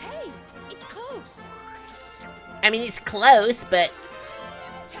 Hey, it's close. I mean, it's close, but...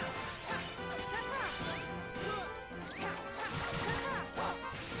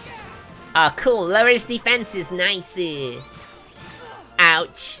 Oh, cool. Lowers defenses. Nice.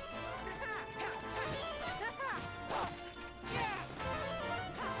 Ouch.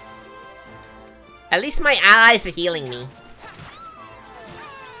 At least my allies are healing me.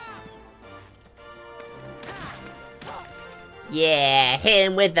 Yeah, hit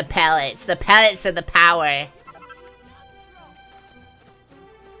him with the pellets. The pellets are the power.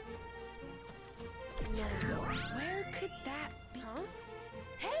 Now, where could that be? Huh?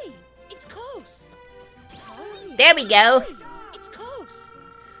 Hey, it's close. There we go. It's close.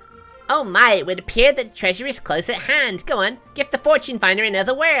 Oh my, it would appear that the treasure is close at hand. Go on, give the fortune finder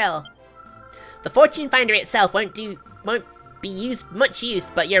another whirl. The fortune finder itself won't be much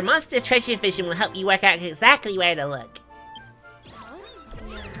use, but your monster's treasure vision will help you work out exactly where to look.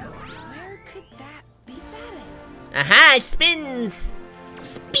 Where could that be? Is that it? Aha, it spins!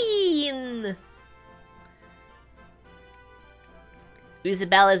 Spin!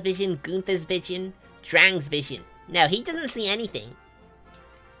 Isabella's vision, Gunther's vision, Drang's vision. No, he doesn't see anything.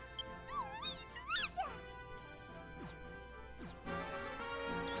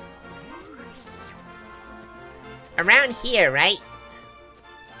 Around here, right?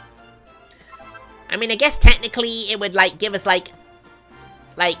 I mean, I guess technically it would, like, give us, like,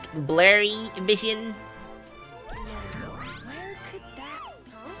 blurry vision. Now, where could that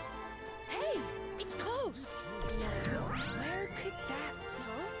be? Huh? Hey, it's close. Now, where could that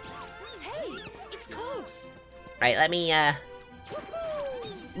be? Huh? Hey, it's close. Right, let me,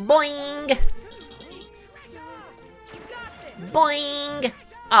 boing! Boing!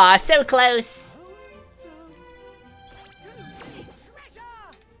 Aw, so close!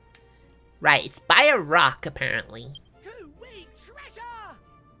 Right, it's by a rock, apparently.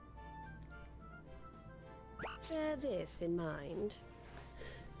 Bear this in mind.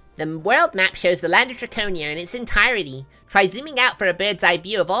 The world map shows the land of Draconia in its entirety. Try zooming out for a bird's eye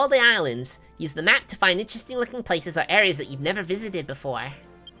view of all the islands. Use the map to find interesting looking places or areas that you've never visited before.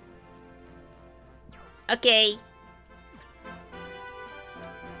 Okay.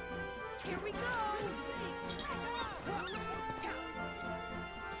 Here we go.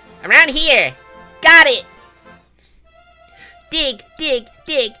 Around here! Got it! Dig, dig,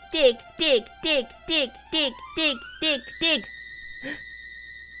 dig, dig, dig, dig, dig, dig, dig, dig, dig.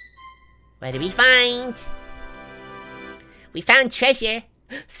 What do we find? We found treasure.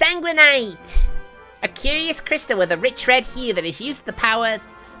 Sanguinite! A curious crystal with a rich red hue that is used to power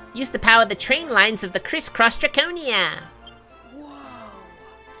the train lines of the crisscross Draconia. Whoa.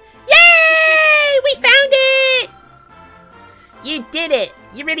 Yay! We found it! You did it!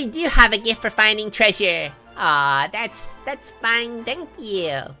 You really do have a gift for finding treasure. Aw, that's fine, thank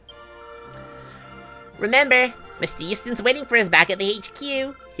you. Remember, Mr. Houston's waiting for us back at the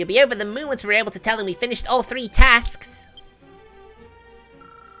HQ. He'll be over the moon once we're able to tell him we finished all 3 tasks.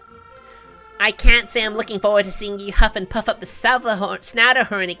 I can't say I'm looking forward to seeing you huff and puff up the snouter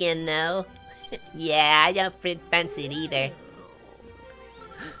horn again, though. Yeah, I don't fancy it either.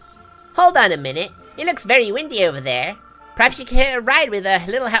 Hold on a minute. It looks very windy over there. Perhaps you could hit a ride with a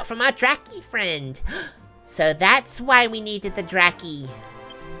little help from our Draki friend. So that's why we needed the Draki.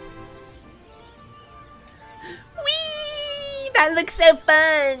 Whee! That looks so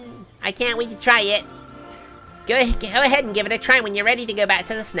fun! I can't wait to try it. Go ahead and give it a try when you're ready to go back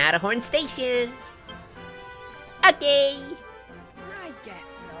to the Snouterhorn Station. Okay. I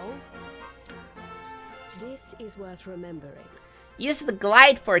guess so. This is worth remembering. Use the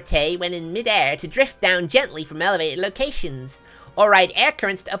glide forte when in midair to drift down gently from elevated locations, or ride air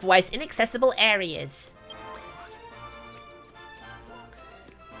currents to otherwise inaccessible areas.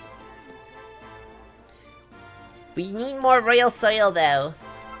 We need more royal soil, though.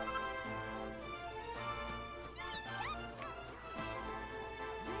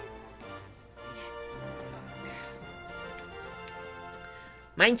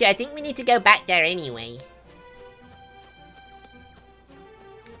 Mind you, I think we need to go back there anyway.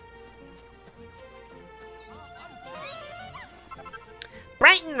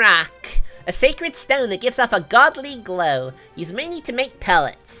 Brighton Rock! A sacred stone that gives off a godly glow, used mainly to make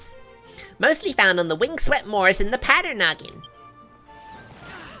pellets. Mostly found on the wing-swept moors in the Paternoggin.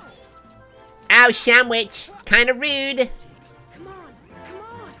 Ow, Shamwich! Kinda rude! Come on, come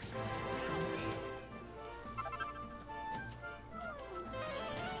on.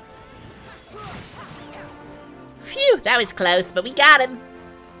 Phew, that was close, but we got him!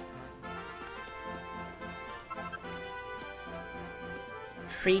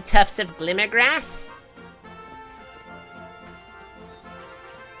 3 tufts of glimmergrass?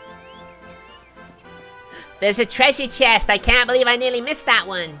 There's a treasure chest! I can't believe I nearly missed that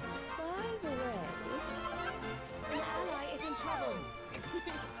one! By the way, an ally is in trouble.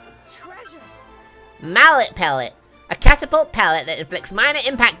 Treasure. Mallet Pellet! A catapult pellet that inflicts minor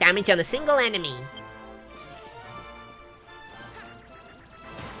impact damage on a single enemy.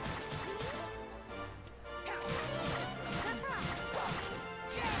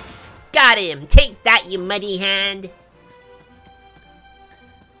 Got him! Take that, you muddy hand!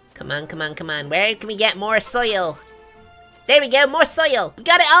 Come on, come on, come on. Where can we get more soil? There we go, more soil! We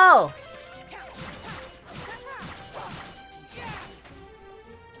got it all!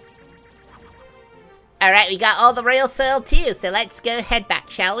 Alright, we got all the royal soil too, so let's go head back,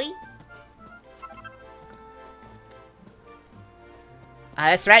 shall we?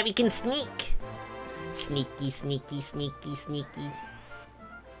 That's right, we can sneak! Sneaky, sneaky, sneaky, sneaky.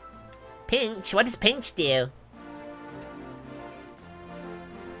 Pinch? What does pinch do?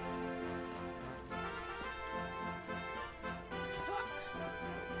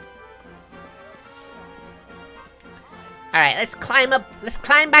 Alright, let's climb up. Let's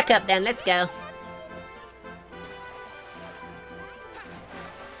climb back up then. Let's go.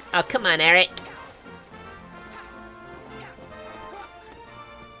 Oh, come on, Eric.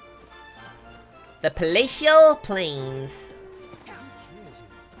 The Palatial Plains.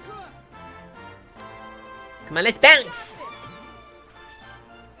 Come on, let's bounce.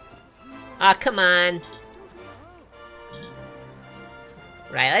 Oh, come on.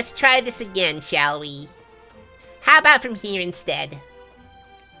 Right, let's try this again, shall we? How about from here instead?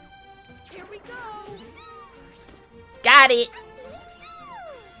 Here we go. Got it.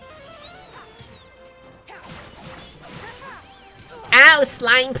 Ow,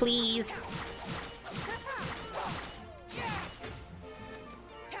 slime, please.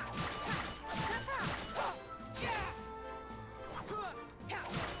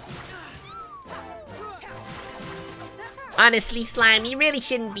 Honestly, Slime, you really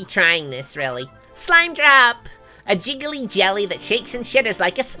shouldn't be trying this, really. Slime Drop! A jiggly jelly that shakes and shudders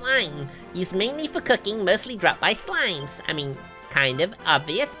like a slime. Used mainly for cooking, mostly dropped by slimes. I mean, kind of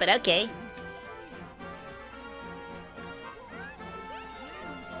obvious, but okay.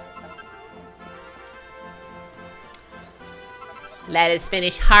 Let us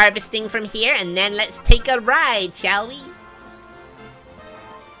finish harvesting from here, and then let's take a ride, shall we?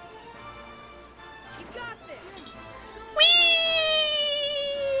 You got this.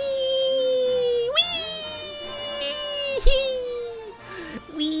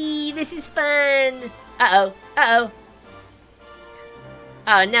 Wee! This is fun! Uh-oh, uh-oh.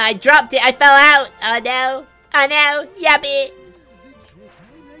 Oh no, I dropped it, I fell out! Oh no! Oh no! Yup it!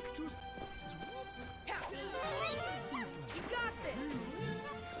 You got this.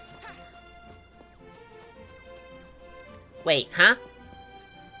 Wait, huh?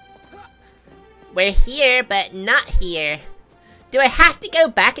 We're here, but not here. Do I have to go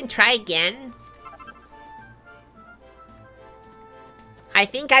back and try again? I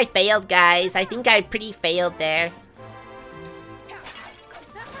think I failed, guys. I think I pretty failed there.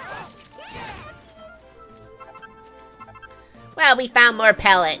 Well, we found more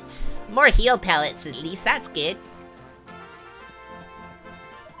pellets. More heal pellets, at least. That's good.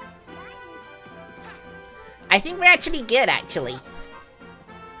 I think we're actually good, actually.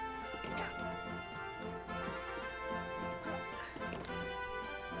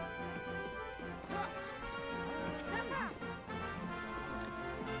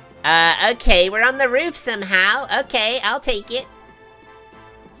 Okay, we're on the roof somehow. Okay, I'll take it.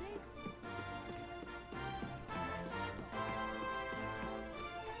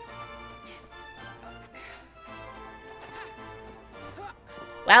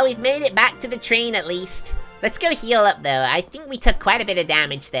 Well, we've made it back to the train at least. Let's go heal up though. I think we took quite a bit of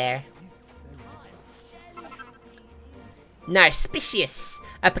damage there. Narspicius,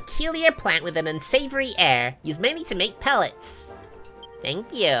 a peculiar plant with an unsavory air, used mainly to make pellets.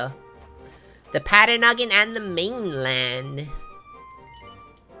 Thank you. The Paternoggin and the mainland.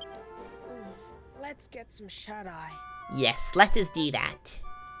 Let's get some shut-eye. Yes, let us do that.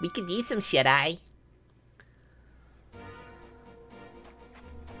 We could use some shut-eye.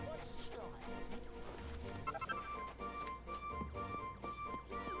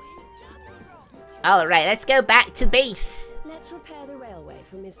 Alright, let's go back to base. Let's repair the railway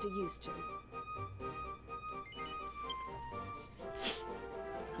for Mr. Houston.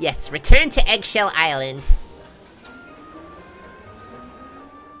 Yes, return to Eggshell Island.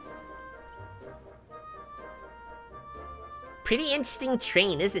 Pretty interesting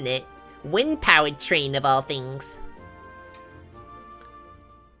train, isn't it? Wind-powered train of all things.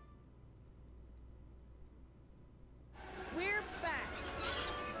 We're back.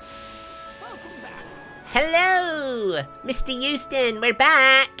 Welcome back. Hello! Mr. Houston, we're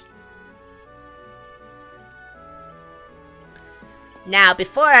back! Now,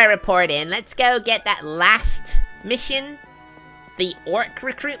 before I report in, let's go get that last mission. The orc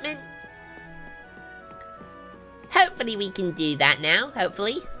recruitment. Hopefully we can do that now,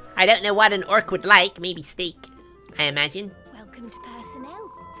 hopefully. I don't know what an orc would like, maybe steak, I imagine. Welcome to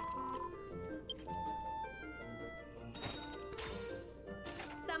personnel.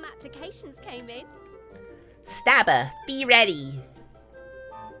 Some applications came in. Stabber, be ready.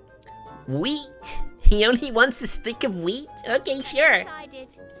 Wheat. He only wants a stick of wheat? Okay, sure.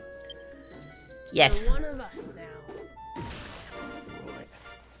 Decided. Yes. You're one of us now.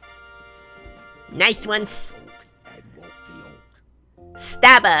 Nice ones.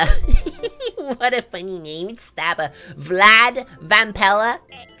 Stabber. What a funny name. It's Stabber. Vlad Vampella.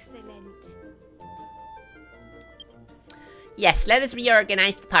 Excellent. Yes, let us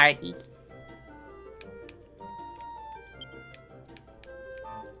reorganize the party.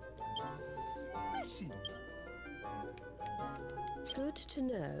 Good to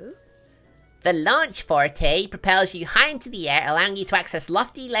know. The launch forte propels you high into the air, allowing you to access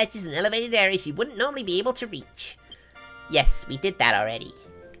lofty ledges and elevated areas you wouldn't normally be able to reach. Yes, we did that already.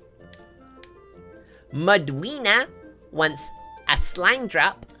 Mudwina wants a slime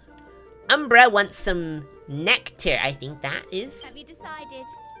drop. Umbra wants some nectar, I think that is. Have you decided?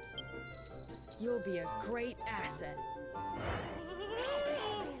 You'll be a great asset.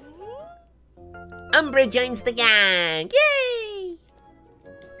 Umbra joins the gang! Yay!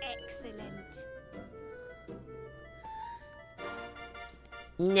 Excellent.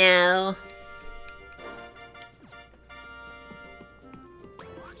 No.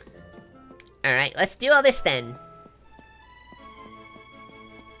 Alright, let's do all this then.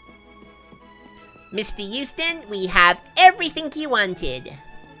 Mr. Houston, we have everything you wanted.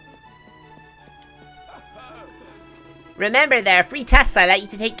 Remember, there are free tasks I let you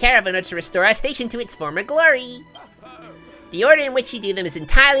to take care of in order to restore our station to its former glory. The order in which you do them is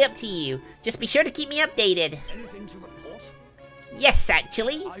entirely up to you. Just be sure to keep me updated. Anything to report? Yes,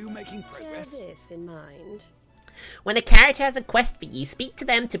 actually. Are you making Bear progress? this in mind. When a character has a quest for you, speak to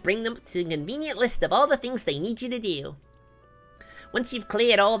them to bring them to a convenient list of all the things they need you to do. Once you've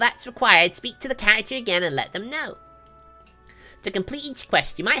cleared all that's required, speak to the character again and let them know. To complete each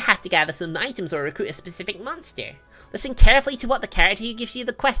quest, you might have to gather some items or recruit a specific monster. Listen carefully to what the character who gives you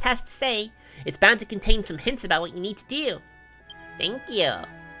the quest has to say. It's bound to contain some hints about what you need to do. Thank you.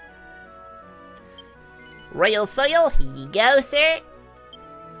 Royal soil, here you go, sir.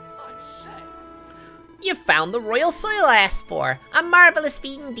 I say. You found the royal soil I asked for. A marvelous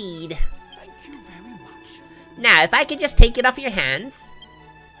feat indeed. Thank you very much. Now, if I could just take it off your hands.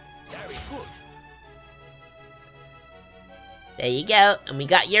 Very good. There you go. And we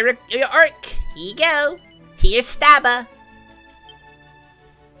got your orc. Here you go. Here's Stabba.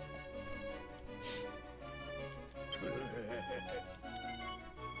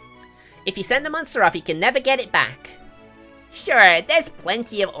 If you send a monster off, you can never get it back. Sure, there's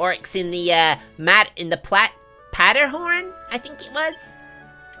plenty of orcs in the Patterhorn, I think it was.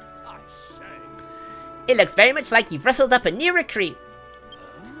 I say. It looks very much like you've rustled up a new recruit.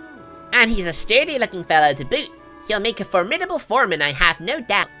 And he's a sturdy looking fellow to boot. He'll make a formidable foreman, I have no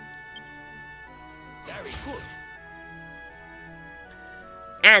doubt. Very good.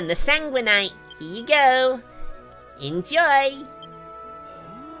 And the Sanguinite, here you go. Enjoy.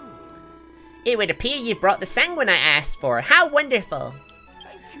 It would appear you've brought the Sanguinite I asked for. How wonderful.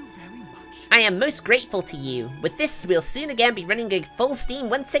 Thank you very much. I am most grateful to you. With this, we'll soon again be running at full steam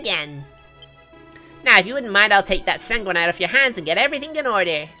once again. Now, if you wouldn't mind, I'll take that Sanguinite off your hands and get everything in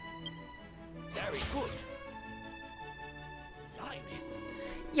order. Very good. Blimey.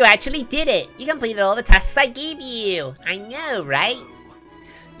 You actually did it! You completed all the tasks I gave you! I know, right?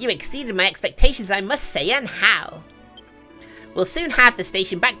 You exceeded my expectations, I must say, and how? We'll soon have the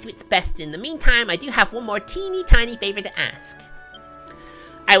station back to its best. In the meantime, I do have one more teeny tiny favor to ask.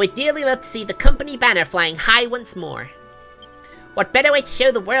 I would dearly love to see the company banner flying high once more. What better way to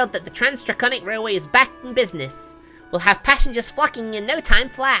show the world that the Trans-Draconic Railway is back in business? We'll have passengers flocking in no time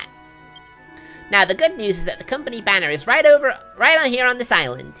flat. Now, the good news is that the company banner is right on here on this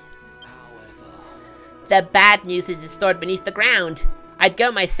island. However. The bad news is it's stored beneath the ground. I'd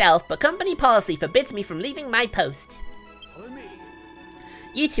go myself, but company policy forbids me from leaving my post. Follow me.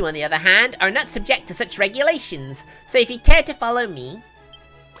 You two, on the other hand, are not subject to such regulations, so if you care to follow me...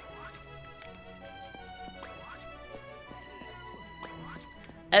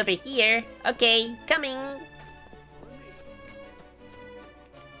 Over here. Okay, coming.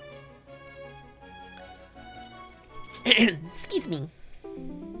 Excuse me.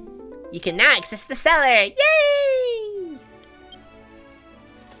 You can now access the cellar. Yay!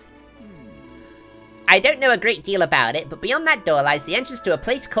 I don't know a great deal about it, but beyond that door lies the entrance to a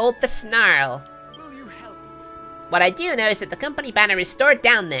place called the Snarl. Will you help me? What I do know is that the company banner is stored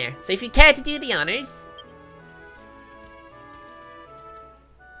down there, so if you care to do the honors...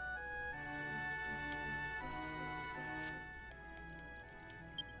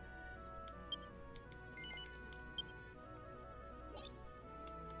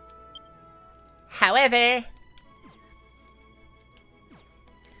 However...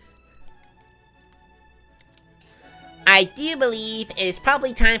 I do believe it is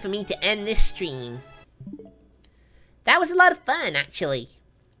probably time for me to end this stream. That was a lot of fun, actually.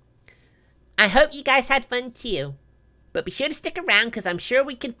 I hope you guys had fun too. But be sure to stick around, because I'm sure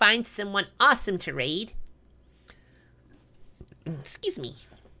we can find someone awesome to raid. Excuse me.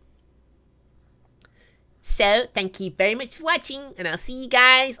 So, thank you very much for watching, and I'll see you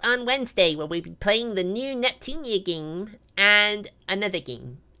guys on Wednesday, where we'll be playing the new Neptunia game, and another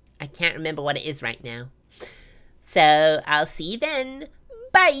game. I can't remember what it is right now. So I'll see you then.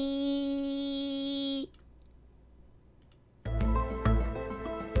 Bye!